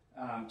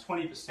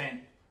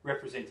 20%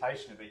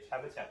 representation of each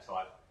habitat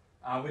type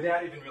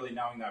without even really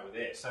knowing they were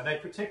there. So they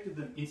protected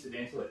them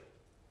incidentally.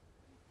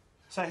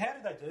 So how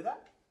did they do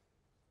that?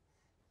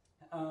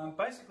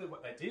 Basically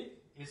what they did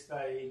is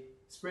they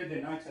spread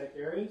their no-take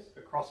areas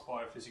across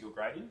biophysical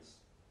gradients.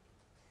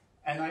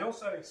 And they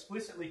also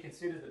explicitly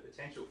consider the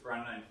potential for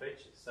unknown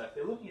features. So if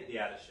they're looking at the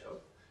outer shell,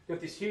 you've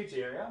got this huge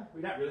area,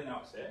 we don't really know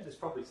what's there, there's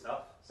probably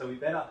stuff, so we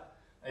better,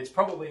 it's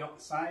probably not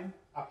the same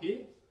up here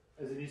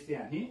as it is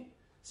down here,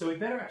 so we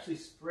better actually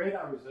spread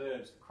our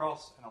reserves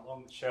across and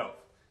along the shelf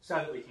so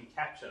that we can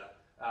capture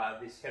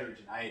this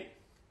heterogeneity.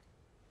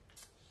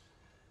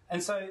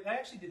 And so they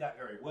actually did that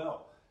very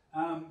well.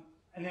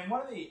 And then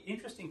one of the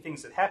interesting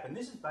things that happened,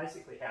 this is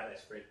basically how they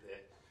spread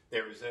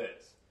their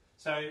reserves.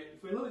 So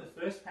if we look at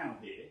the first panel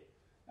here,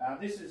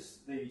 this is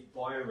the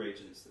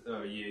bioregions that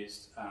were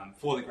used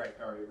for the Great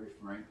Barrier Reef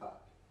Marine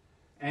Park.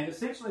 And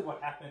essentially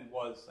what happened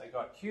was they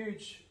got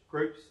huge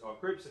groups of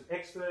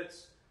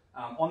experts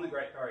on the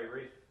Great Barrier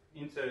Reef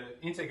into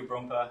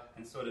Gabrumpa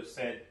and sort of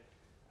said,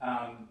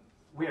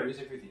 where is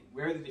everything?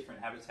 Where are the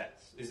different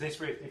habitats? Is this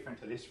reef different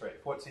to this reef?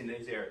 What's in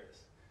these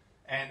areas?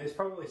 And there's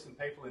probably some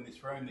people in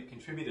this room that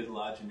contributed a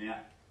large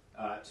amount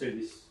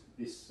to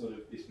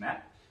this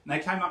map. And they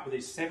came up with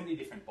these 70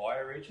 different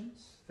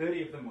bioregions.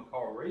 30 of them were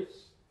coral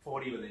reefs,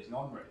 40 were these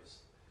non-reefs.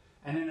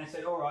 And then they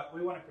said, all right,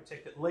 we want to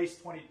protect at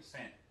least 20%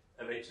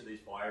 of each of these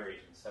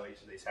bioregions, so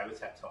each of these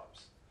habitat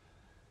types.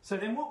 So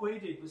then what we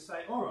did was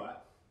say, all right,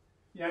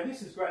 you know,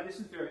 this is great, this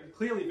is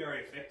clearly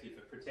very effective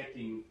at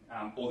protecting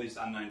all these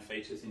unknown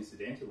features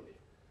incidentally.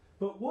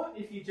 But what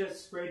if you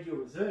just spread your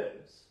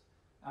reserves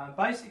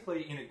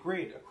basically in a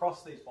grid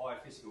across these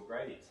biophysical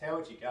gradients? How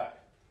would you go?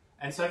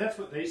 And so that's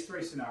what these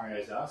three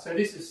scenarios are. So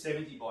this is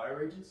 70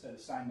 bioregions, so the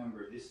same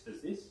number of this as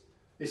this.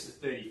 This is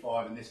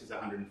 35 and this is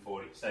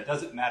 140. So it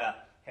doesn't matter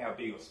how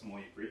big or small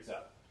your grids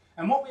are.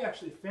 And what we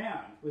actually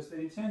found was that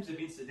in terms of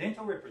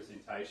incidental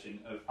representation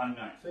of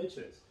unknown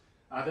features,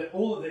 that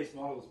all of these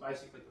models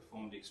basically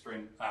performed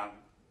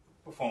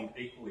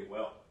equally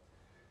well.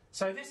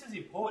 So this is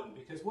important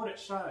because what it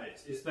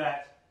shows is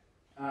that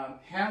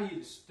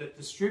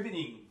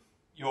distributing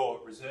your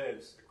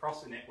reserves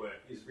across the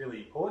network is really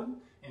important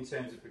in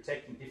terms of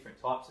protecting different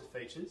types of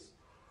features.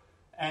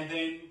 And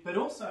then, but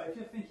also, if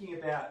you're thinking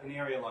about an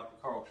area like the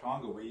Coral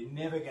Triangle where you're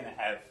never going to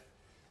have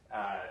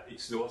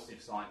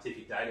exhaustive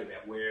scientific data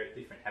about where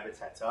different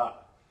habitats are,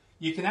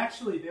 you can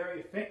actually very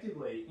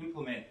effectively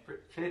implement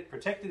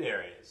protected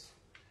areas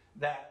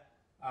that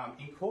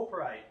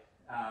incorporate,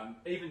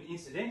 even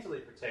incidentally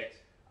protect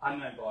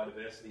unknown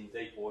biodiversity in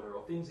deep water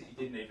or things that you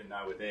didn't even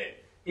know were there,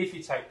 if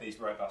you take these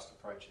robust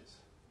approaches.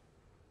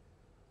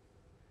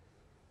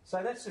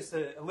 So that's just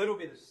a little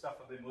bit of stuff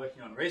I've been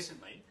working on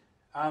recently.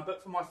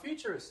 But for my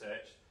future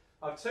research,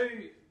 I have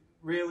two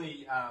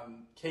really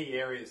key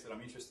areas that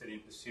I'm interested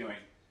in pursuing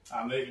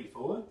moving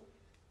forward.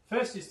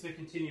 First is to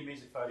continue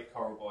mesophotic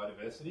coral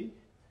biodiversity,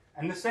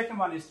 and the second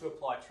one is to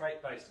apply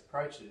trait-based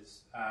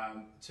approaches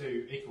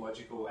to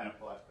ecological and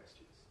applied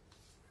questions.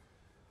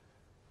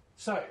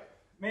 So,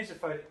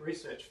 mesophotic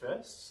research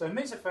first. So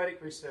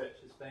mesophotic research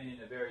has been in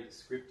a very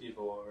descriptive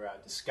or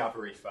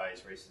discovery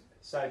phase recently.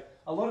 So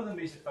a lot of the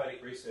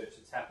mesophotic research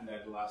that's happened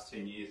over the last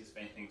 10 years has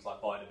been things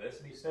like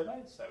biodiversity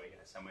surveys. So we go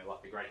somewhere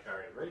like the Great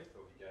Barrier Reef,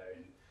 or we go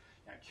in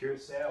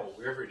Curacao or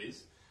wherever it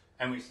is,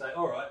 and we say,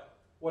 all right,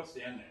 what's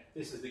down there?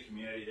 This is the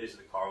community, these are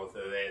the corals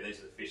that are there, these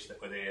are the fish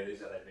that were there,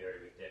 these are their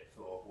vary with depth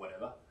or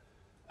whatever.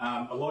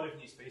 A lot of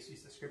new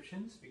species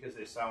descriptions because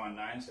they're so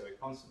unknown, so we're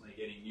constantly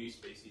getting new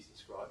species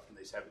described from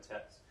these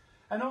habitats.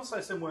 And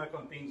also some work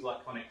on things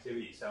like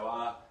connectivity. So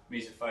are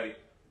mesophotic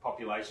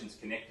populations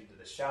connected to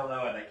the shallow?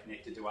 Are they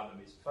connected to other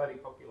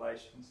mesophotic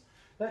populations?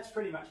 That's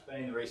pretty much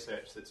been the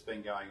research that's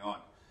been going on.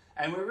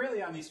 And we're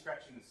really only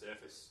scratching the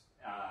surface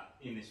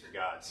in this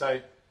regard.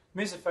 So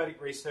mesophotic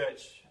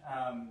research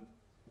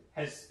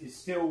is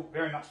still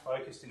very much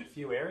focused in a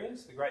few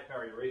areas, the Great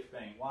Barrier Reef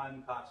being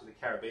one, parts of the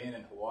Caribbean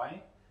and Hawaii.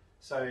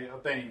 So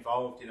I've been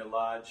involved in a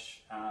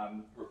large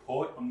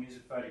report on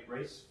mesophotic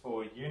reefs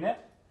for UNEP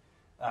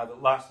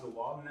that lasted a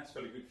while, and that's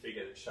got a good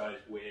figure that shows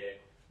where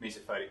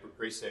mesophotic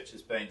research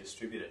has been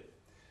distributed.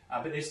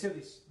 But there's still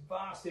these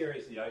vast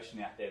areas of the ocean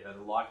out there that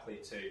are likely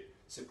to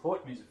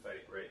support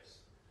mesophotic reefs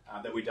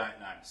that we don't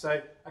know.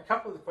 So a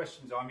couple of the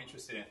questions I'm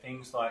interested in are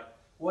things like,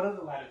 what are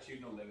the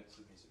latitudinal limits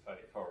of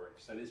mesophotic coral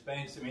reefs? So there's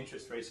been some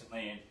interest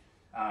recently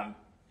in,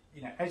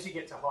 as you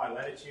get to higher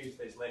latitudes,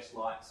 there's less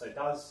light. So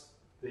does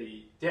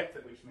the depth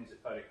at which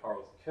mesophotic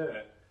corals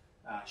occur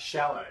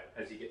shallow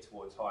as you get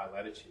towards higher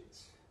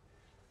latitudes?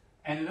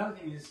 And another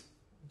thing is,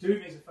 do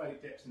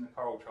mesophotic depths in the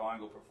Coral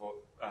Triangle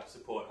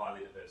support highly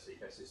diverse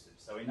ecosystems?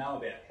 So we know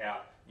about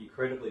how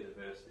incredibly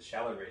diverse the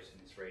shallow reefs in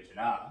this region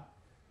are.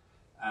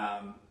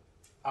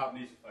 Are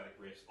mesophotic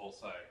reefs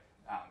also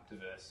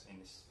diverse in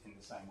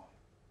the same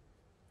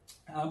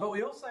way? But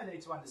we also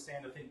need to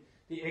understand, I think,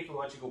 the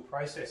ecological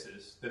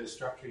processes that are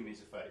structuring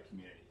mesophotic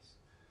communities.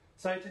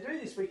 So to do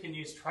this, we can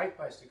use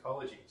trait-based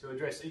ecology to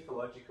address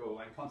ecological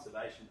and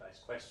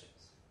conservation-based questions.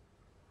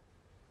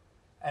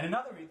 And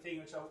another thing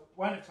which I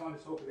won't have time to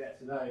talk about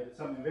today, but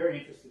something I'm very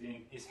interested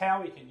in, is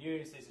how we can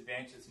use these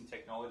advances in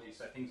technology,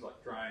 so things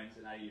like drones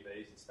and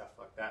AUVs and stuff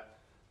like that,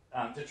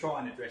 to try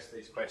and address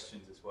these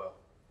questions as well.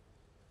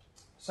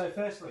 So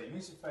firstly,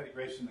 mesophotic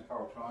reefs in the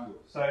Coral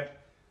Triangle. So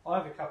I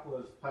have a couple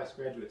of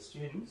postgraduate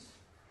students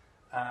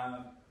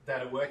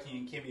that are working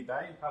in Kimby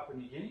Bay in Papua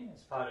New Guinea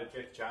as part of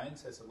Jeff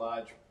Jones has a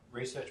large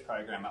research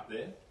program up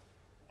there.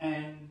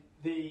 And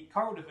the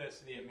coral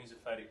diversity at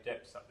mesophotic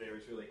depths up there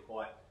is really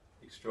quite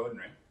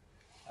extraordinary.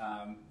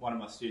 One of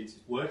my students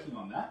is working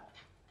on that,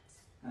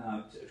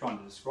 trying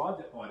to describe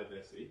that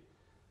biodiversity,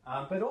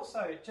 but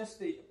also just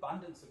the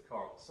abundance of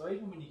corals. So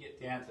even when you get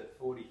down to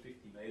 40, 50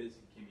 metres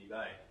in Kimby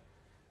Bay,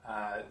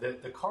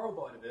 the coral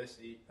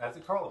biodiversity, the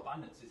coral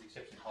abundance is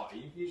exceptionally high.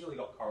 You've usually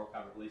got coral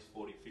cover at least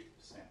 40,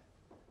 50%.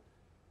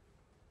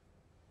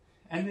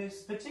 And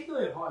there's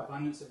particularly a high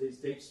abundance of these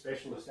deep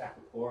specialist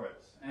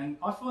aquaporas. And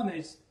I find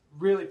these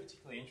really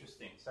particularly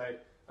interesting. So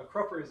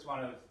Acropora is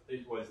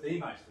was the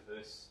most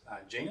diverse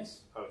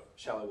genus of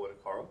shallow water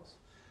corals.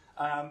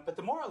 But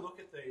the more I look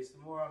at these,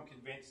 the more I'm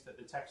convinced that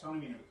the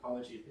taxonomy and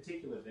ecology, in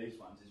particular these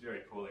ones, is very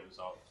poorly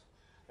resolved.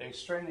 They're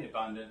extremely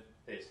abundant,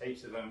 there's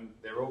heaps of them,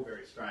 they're all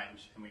very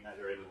strange, and we know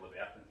very little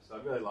about them. So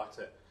I'd really like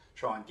to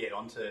try and get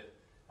onto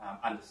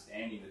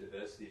understanding the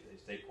diversity of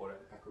these deep water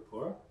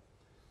aquapora.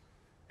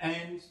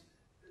 And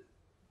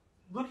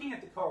looking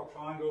at the coral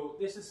triangle,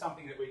 this is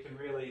something that we can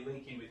really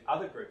link in with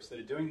other groups that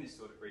are doing this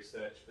sort of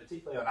research,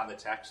 particularly on other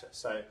taxa.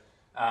 So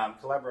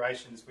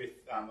collaborations with,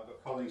 I've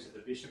got colleagues at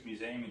the Bishop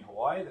Museum in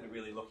Hawaii that are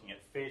really looking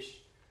at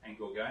fish and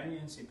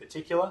gorgonians in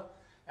particular,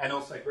 and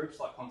also groups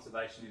like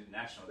Conservation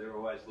International. They're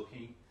always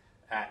looking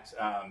at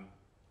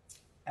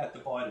the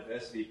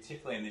biodiversity,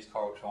 particularly in these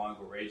coral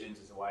triangle regions,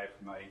 as a way of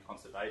promoting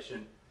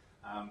conservation.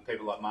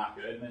 People like Mark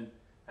Erdman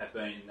have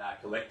been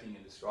collecting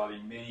and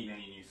describing many,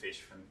 many new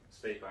fish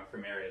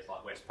from areas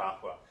like West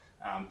Papua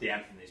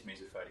down from these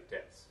mesophotic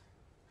depths.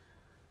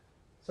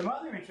 So my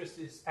other interest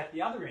is at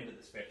the other end of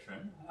the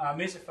spectrum,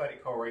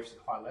 mesophotic coral reefs at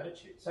high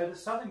latitude. So the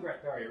southern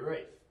Great Barrier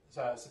Reef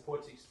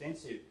supports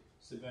extensive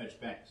submerged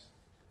banks.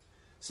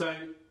 So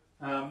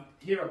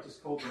here I've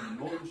just called them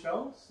the northern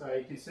shoals. So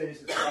you can see this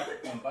is the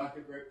Capricorn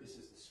Bunker Group, this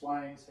is the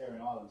Swains,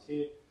 Heron Islands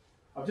here.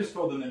 I've just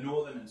called them the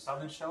northern and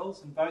southern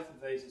shoals, and both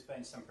of these has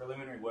been some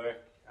preliminary work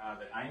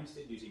that aims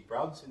at using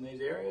bruds in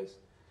these areas.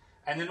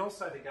 And then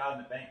also the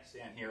Gardner Banks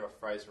down here off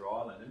Fraser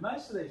Island. And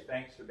most of these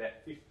banks are about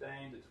 15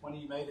 to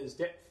 20 metres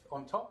depth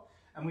on top,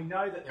 and we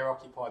know that they're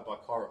occupied by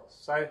corals.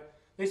 So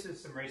this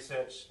is some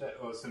research,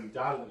 or some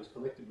data that was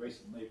collected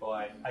recently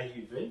by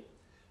AUV.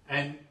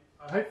 And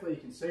hopefully you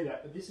can see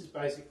that, but this is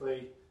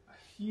basically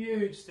a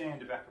huge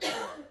stand of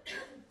aquapora.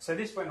 So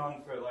this went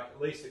on for like at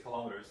least a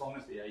kilometre, as long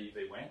as the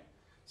AUV went.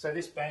 So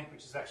this bank,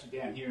 which is actually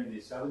down here in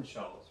these southern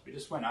shoals, we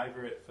just went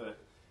over it for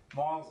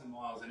miles and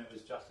miles, and it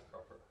was just a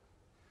cropper.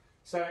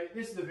 So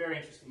this is a very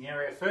interesting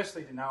area.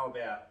 Firstly, to know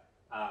about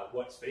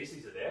what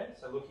species are there.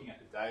 So looking at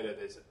the data,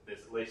 there's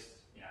at least,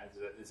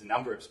 there's a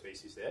number of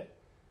species there.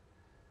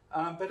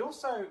 But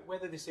also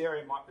whether this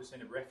area might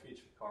present a refuge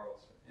for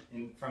corals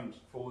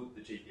for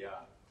the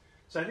GBR.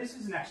 So this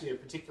isn't actually a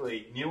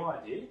particularly new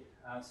idea.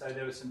 So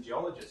there were some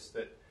geologists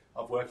that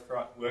I've worked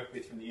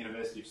with from the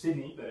University of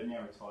Sydney that are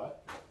now retired,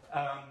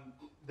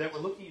 that were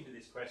looking into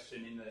this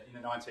question in the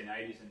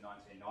 1980s and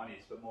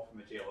 1990s, but more from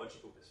a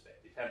geological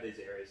perspective. Have these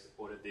areas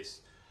supported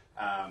this?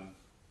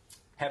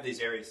 Have these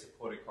areas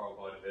supported coral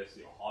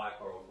biodiversity or higher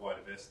coral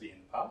biodiversity in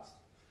the past?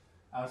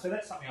 So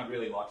that's something I'd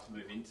really like to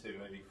move into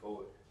moving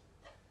forward.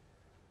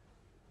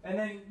 And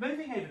then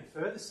moving even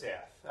further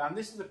south,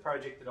 this is a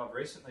project that I've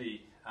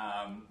recently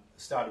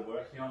started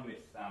working on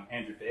with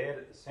Andrew Baird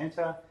at the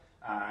centre,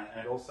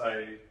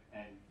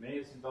 and me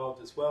is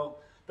involved as well,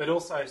 but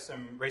also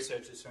some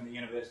researchers from the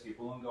University of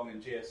Wollongong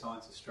and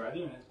Geoscience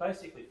Australia, and it's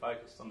basically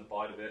focused on the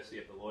biodiversity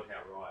of the Lord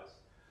Howe Rise.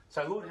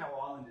 So Lord Howe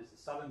Island is the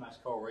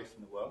southernmost coral reef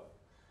in the world,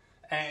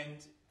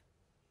 and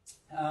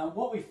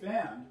what we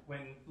found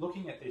when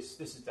looking at this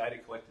is data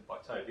collected by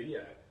Tow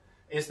Video,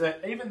 is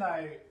that even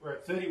though we're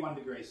at 31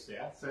 degrees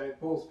south, so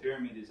Paul's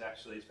Pyramid is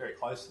very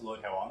close to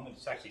Lord Howe Island,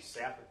 it's actually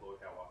south of Lord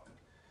Howe Island,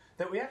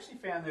 that we actually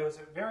found there was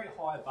a very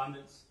high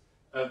abundance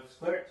of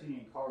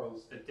scleractinian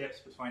corals at depths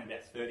between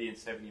about 30 and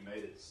 70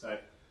 metres. So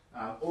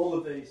all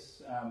of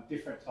these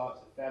different types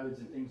of fabids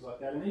and things like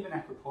that, and even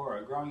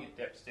aquapora, are growing at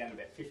depths down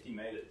about 50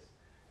 metres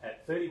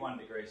at 31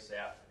 degrees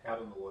south out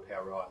on the Lord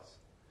Howe Rise.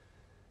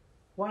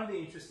 One of the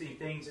interesting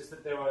things is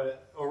that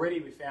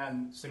we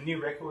found some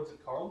new records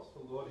of corals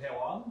for Lord Howe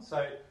Island.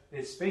 So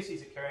there's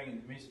species occurring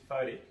in the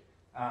mesophotic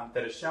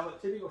that are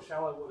typical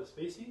shallow water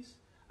species,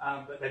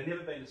 but they've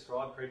never been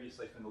described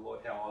previously from the Lord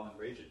Howe Island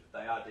region. They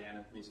are down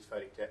at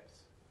mesophotic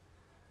depths.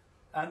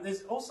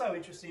 There's also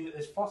interesting that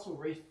there's fossil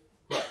reef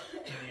growth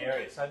in the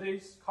area. So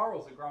these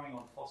corals are growing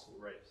on fossil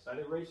reefs. So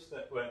they're reefs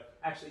that were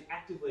actually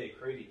actively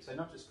accreting, so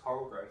not just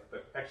coral growth,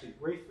 but actually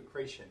reef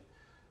accretion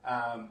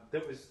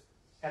that was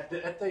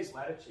at these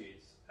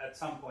latitudes at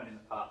some point in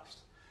the past.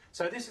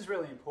 So this is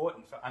really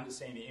important for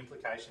understanding the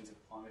implications of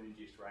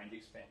climate-induced range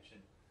expansion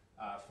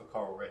for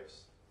coral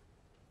reefs.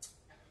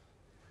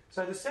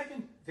 So the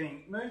second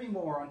thing, moving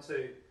more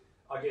onto,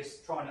 I guess,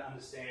 trying to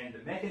understand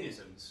the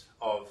mechanisms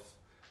of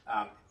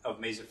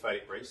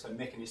mesophotic reefs, so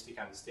mechanistic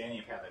understanding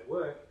of how they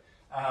work,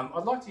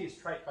 I'd like to use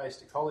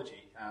trait-based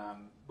ecology,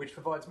 which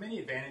provides many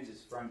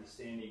advantages for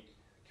understanding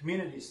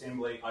community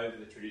assembly over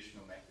the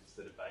traditional methods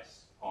that are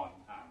based on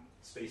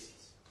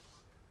species.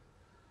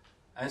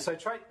 And so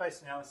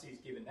trait-based analyses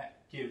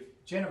give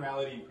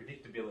generality and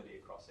predictability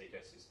across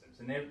ecosystems,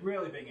 and they're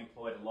really being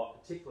employed a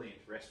lot, particularly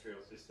in terrestrial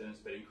systems,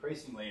 but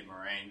increasingly in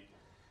marine.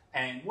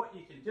 And what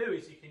you can do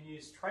is you can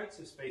use traits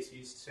of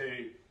species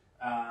to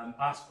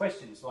ask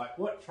questions like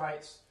what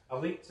traits are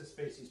linked to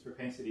species'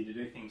 propensity to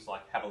do things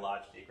like have a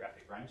large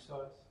geographic range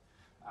size,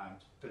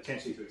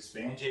 potentially to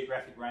expand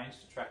geographic range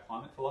to track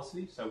climate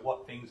velocity, so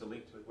what things are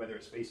linked to whether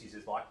a species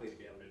is likely to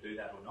be able to do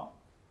that or not.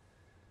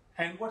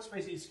 And what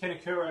species can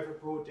occur over a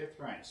broad depth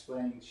range,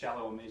 spanning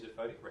shallow or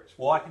mesophotic reefs?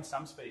 Why can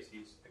some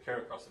species occur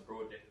across a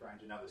broad depth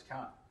range and others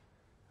can't?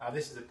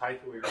 This is a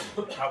paper we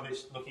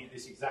published looking at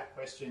this exact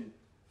question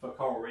for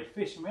coral reef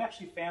fish, and we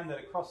actually found that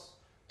across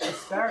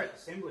disparate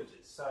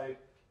assemblages, so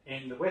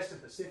in the western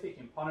Pacific,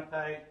 in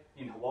Ponape,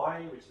 in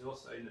Hawaii, which is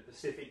also in the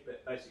Pacific,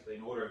 but basically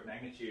an order of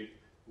magnitude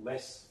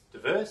less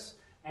diverse,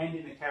 and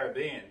in the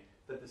Caribbean,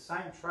 that the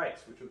same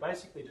traits, which were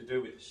basically to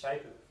do with the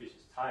shape of the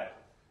fish's tail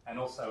and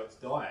also its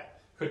diet,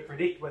 could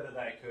predict whether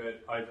they occurred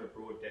over a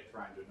broad depth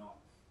range or not.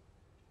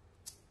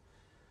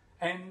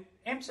 And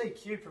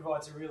MCQ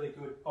provides a really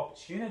good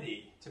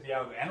opportunity to be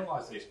able to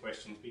analyse these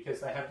questions because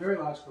they have very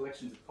large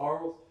collections of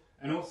corals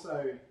and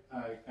also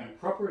a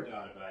proper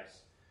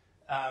database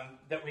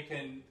that we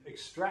can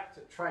extract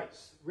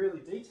traits, really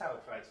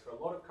detailed traits for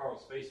a lot of coral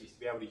species to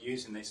be able to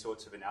use in these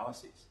sorts of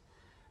analyses.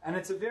 And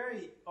it's a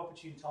very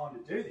opportune time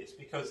to do this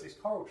because this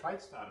coral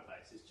traits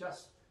database is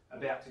just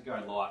about to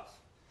go live.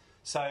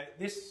 So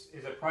this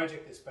is a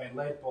project that's been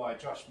led by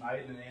Josh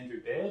Maiden and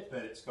Andrew Baird, but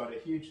it's got a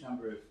huge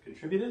number of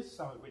contributors,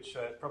 some of which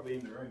are probably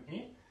in the room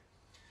here.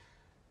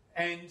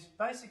 And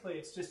basically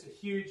it's just a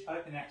huge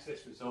open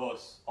access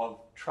resource of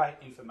trait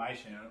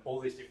information on all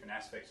these different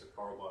aspects of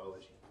coral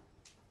biology.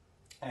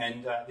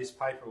 And this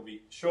paper will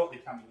be shortly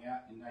coming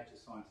out in Nature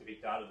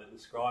Scientific Data that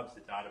describes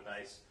the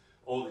database,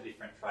 all the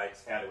different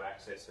traits, how to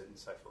access it and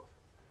so forth.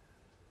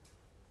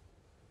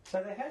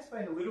 So there has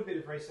been a little bit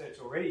of research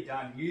already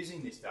done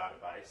using this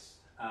database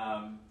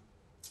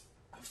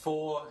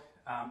for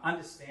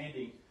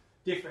understanding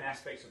different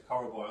aspects of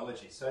coral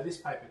biology. So this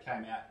paper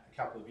came out a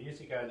couple of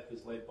years ago that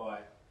was led by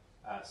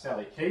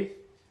Sally Keith,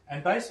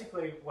 and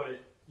basically what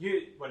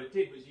it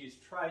did was use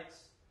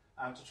traits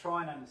to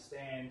try and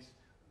understand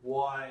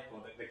why,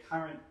 or the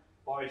current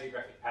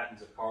biogeographic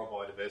patterns of coral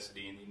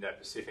biodiversity in the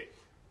Indo-Pacific.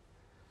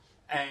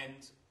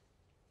 And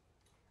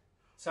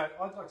so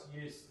I'd like to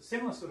use a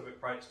similar sort of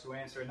approach to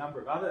answer a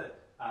number of other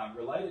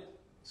related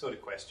sort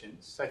of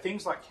questions. So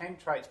things like, can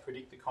traits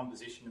predict the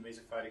composition of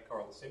mesophotic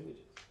coral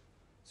assemblages?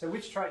 So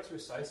which traits are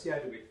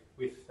associated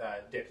with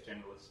depth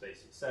generalist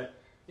species? So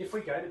if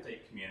we go to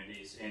deep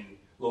communities in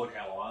Lord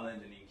Howe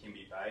Island and in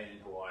Kimby Bay and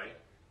in Hawaii,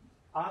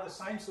 are the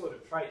same sort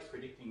of traits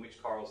predicting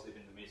which corals live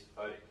in the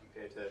mesophotic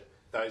compared to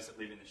those that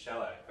live in the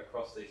shallow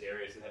across these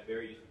areas that have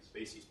very different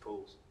species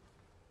pools?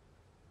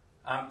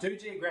 Do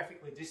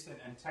geographically distant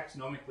and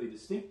taxonomically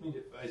distinct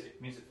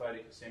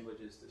mesophotic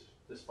assemblages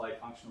display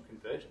functional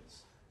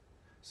convergence?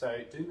 So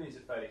do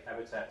mesophotic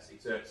habitats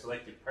exert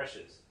selective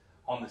pressures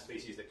on the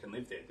species that can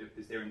live there?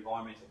 Is there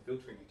environmental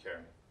filtering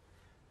occurring?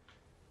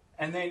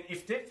 And then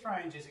if depth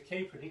range is a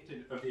key predictor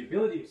of the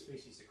ability of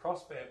species to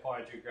cross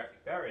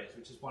biogeographic barriers,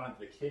 which is one of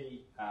the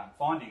key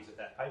findings of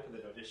that paper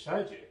that I just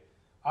showed you,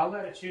 are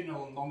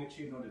latitudinal and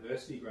longitudinal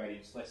diversity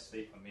gradients less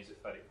steep on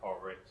mesophotic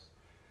coral reefs?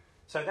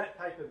 So that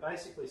paper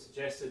basically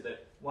suggested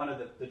that one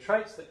of the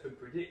traits that could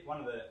predict,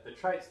 one of the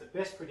traits that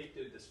best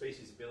predicted the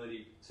species'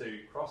 ability to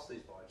cross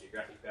these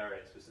biogeographic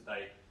barriers was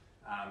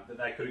that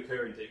they could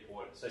occur in deep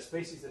water. So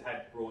species that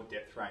had broad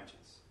depth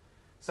ranges.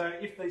 So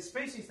if these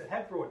species that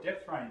have broad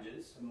depth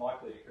ranges and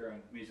likely to occur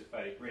in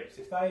mesophotic reefs,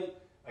 if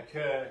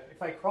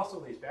they cross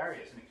all these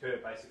barriers and occur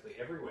basically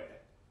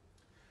everywhere,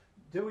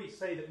 do we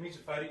see that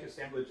mesophotic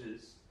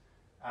assemblages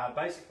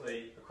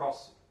basically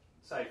across,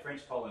 say,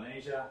 French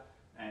Polynesia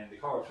and the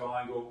Coral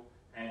Triangle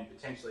and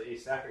potentially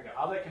East Africa,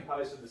 are they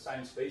composed of the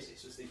same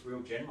species, just these real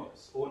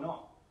generalists, or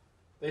not?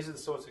 These are the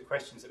sorts of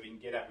questions that we can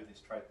get at with this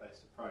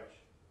trait-based approach.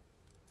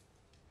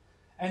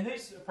 And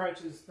these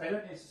approaches, they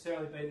don't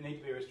necessarily need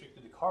to be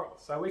restricted to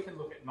corals. So we can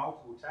look at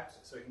multiple taxa,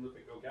 so we can look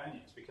at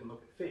gorgonians, we can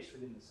look at fish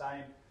within the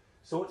same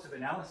sorts of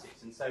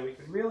analyses. And so we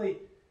can really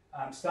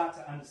start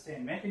to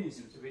understand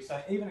mechanisms.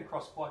 So even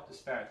across quite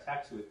disparate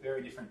taxa with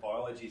very different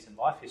biologies and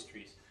life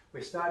histories,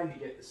 we're starting to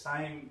get the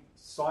same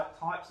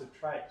types of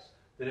traits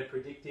that are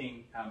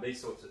predicting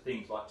these sorts of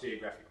things like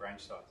geographic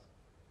range size.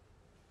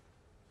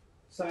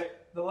 So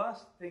the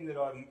last thing that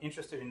I'm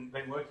interested in,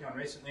 been working on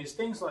recently, is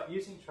things like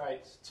using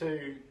traits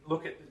to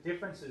look at the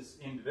differences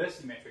in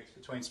diversity metrics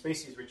between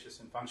species richness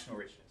and functional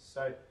richness.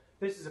 So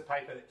this is a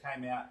paper that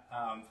came out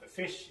for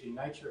fish in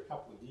Nature a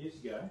couple of years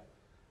ago.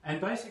 And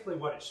basically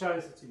what it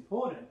shows that's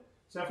important,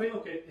 so if we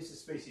look at, this is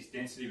species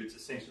density, which is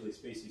essentially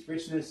species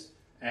richness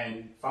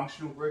and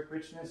functional group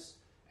richness.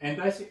 And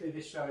basically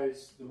this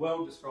shows the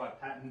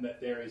well-described pattern that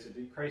there is a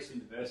decrease in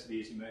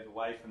diversity as you move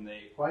away from the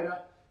equator,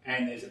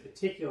 and there's a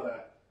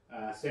particular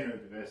centre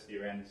of diversity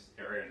around this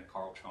area in the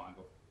Coral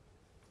Triangle.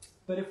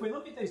 But if we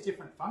look at these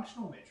different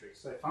functional metrics,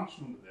 so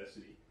functional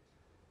diversity,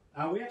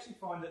 we actually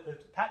find that the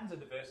patterns of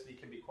diversity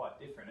can be quite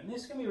different. And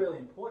this can be really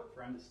important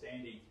for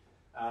understanding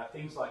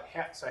things like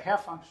how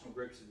functional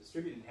groups are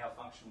distributed and how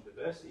functional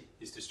diversity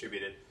is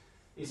distributed.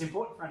 It's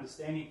important for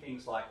understanding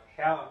things like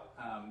how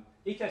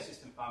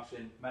ecosystem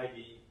function may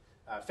be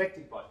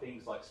affected by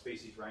things like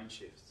species range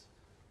shifts.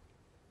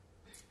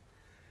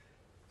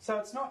 So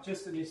it's not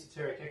just an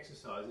esoteric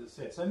exercise, as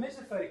I said. So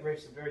mesophotic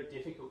reefs are very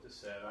difficult to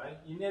survey.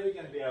 You're never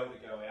going to be able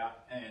to go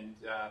out and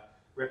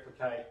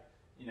replicate,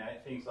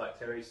 things like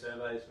Terry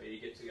surveys where you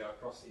get to go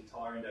across the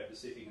entire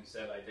Indo-Pacific and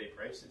survey deep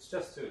reefs. It's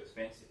just too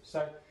expensive.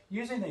 So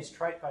using these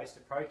trait-based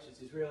approaches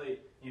is really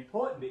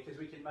important because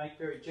we can make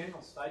very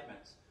general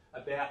statements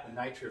about the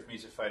nature of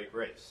mesophotic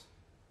reefs.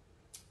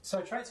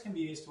 So traits can be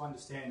used to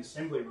understand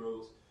assembly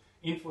rules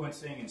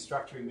influencing and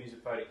structuring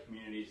mesophotic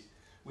communities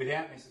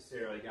without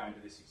necessarily going to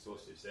this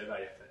exhaustive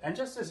survey effort. And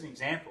just as an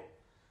example,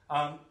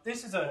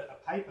 this is a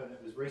paper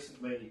that was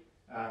recently,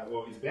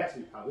 is about to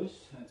be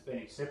published, and it's been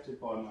accepted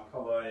by my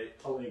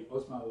colleague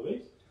Osmar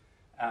Louise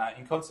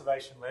in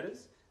Conservation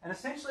Letters. And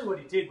essentially what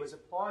he did was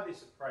apply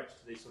this approach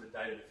to these sort of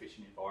data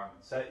deficient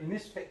environments. So in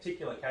this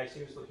particular case,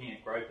 he was looking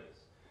at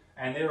gropers.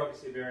 And they're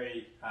obviously a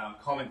very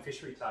common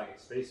fishery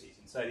target species.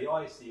 And so the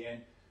IUCN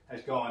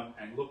has gone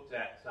and looked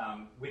at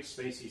which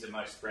species are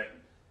most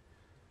threatened.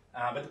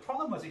 But the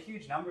problem was a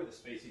huge number of the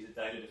species are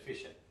data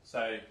deficient,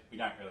 so we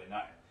don't really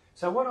know.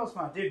 So what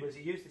Osmar did was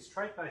he used this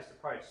trait-based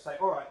approach to say,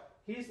 all right,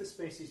 here's the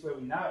species where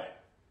we know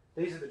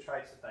these are the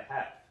traits that they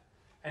have.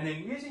 And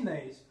then using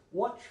these,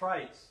 what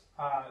traits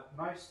are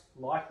most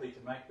likely to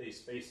make these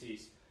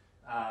species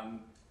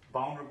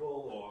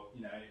vulnerable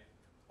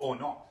or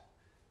not?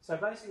 So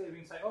basically we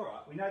can say, all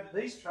right, we know that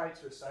these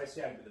traits are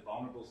associated with the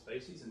vulnerable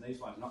species and these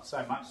ones not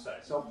so much so.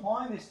 So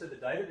applying this to the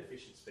data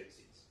deficient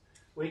species,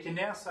 we can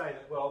now say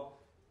that, well,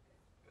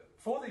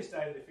 for these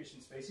data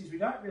deficient species, we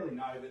don't really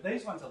know, but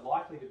these ones are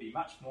likely to be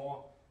much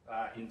more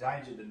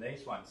endangered than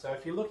these ones. So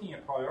if you're looking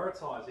at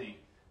prioritising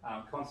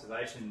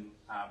conservation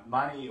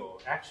money or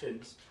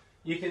actions,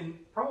 you can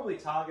probably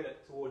target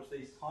it towards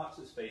these types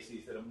of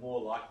species that are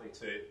more likely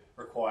to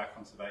require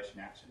conservation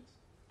actions.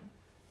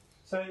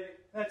 So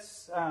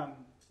that's a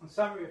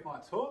summary of my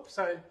talk.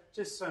 So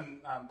just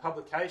some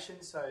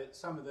publications. So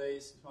some of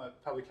these, my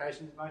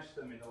publications, most of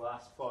them in the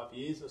last 5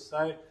 years or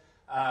so.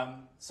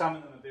 Some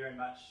of them are very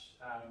much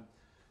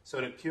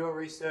sort of pure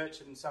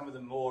research and some of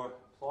them more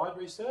applied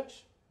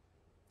research.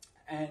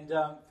 And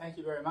thank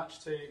you very much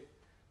to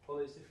all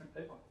these different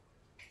people.